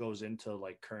still goes into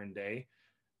like current day,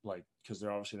 like because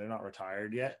they're not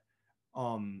retired yet.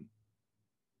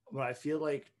 But I feel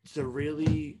like to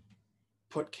really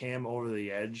put Cam over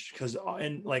the edge, because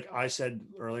and like I said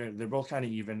earlier, they're both kind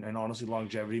of even, and honestly,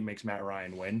 longevity makes Matt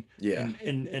Ryan win. Yeah.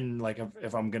 And like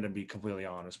if I'm gonna be completely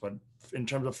honest, but in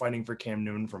terms of fighting for Cam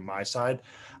Newton from my side,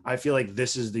 I feel like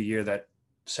this is the year that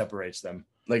separates them.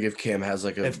 Like if Cam has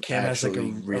like a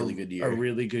really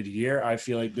good year, I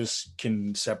feel like this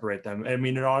can separate them. I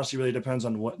mean, it honestly really depends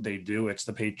on what they do. It's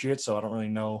the Patriots, so I don't really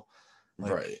know.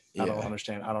 Like, right. Yeah. I don't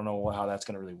understand. I don't know how that's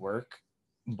going to really work.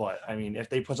 But I mean, if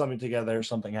they put something together,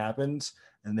 something happens,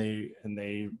 and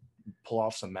they pull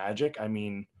off some magic. I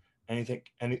mean, anything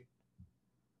can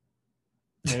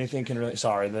really.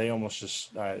 Sorry, they almost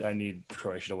just. I need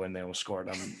Croatia to win. They almost scored.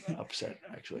 I'm upset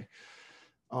actually.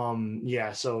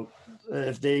 Yeah. So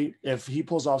if he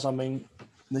pulls off something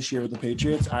this year with the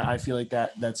Patriots, I feel like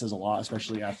that says a lot,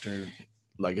 especially after.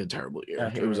 Like a terrible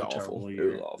year. It was awful. It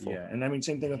was awful. Yeah, and I mean,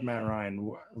 same thing with Matt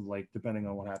Ryan. Like, depending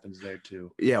on what happens there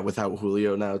too. Yeah, without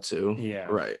Julio now too. Yeah.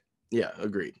 Right. Yeah.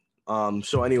 Agreed.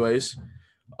 So, anyways,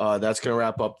 that's gonna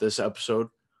wrap up this episode.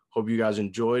 Hope you guys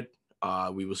enjoyed.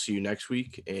 We will see you next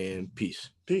week, and peace.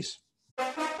 Peace.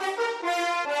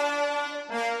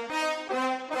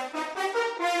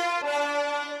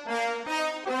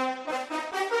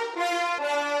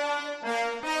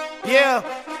 Yeah.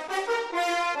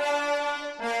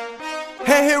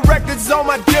 Hit records on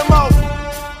my demo.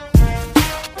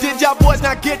 Did y'all boys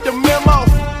not get the memo?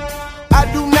 I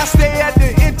do not stay at the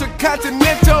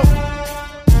Intercontinental,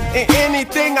 and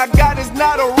anything I got is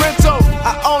not a rental.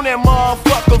 I own that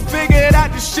motherfucker, figured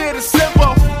out this shit is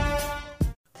simple.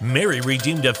 Mary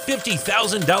redeemed a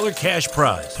 $50,000 cash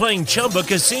prize playing Chumba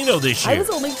Casino this year. I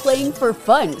was only playing for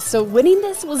fun, so winning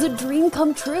this was a dream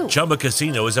come true. Chumba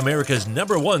Casino is America's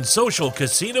 #1 social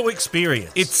casino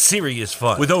experience. It's serious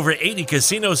fun. With over 80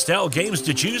 casino-style games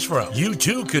to choose from, you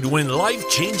too could win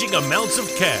life-changing amounts of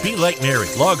cash. Be like Mary.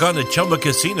 Log on to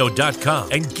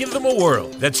ChumbaCasino.com and give them a whirl.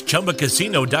 That's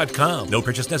ChumbaCasino.com. No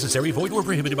purchase necessary. Void where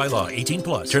prohibited by law.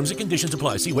 18+. Terms and conditions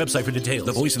apply. See website for details.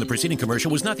 The voice in the preceding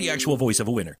commercial was not the actual voice of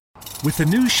a winner. With the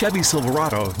new Chevy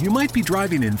Silverado, you might be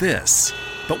driving in this.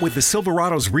 But with the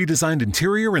Silverado's redesigned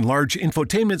interior and large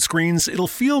infotainment screens, it'll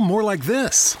feel more like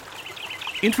this.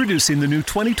 Introducing the new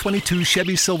 2022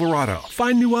 Chevy Silverado.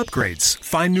 Find new upgrades.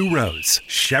 Find new roads.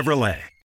 Chevrolet.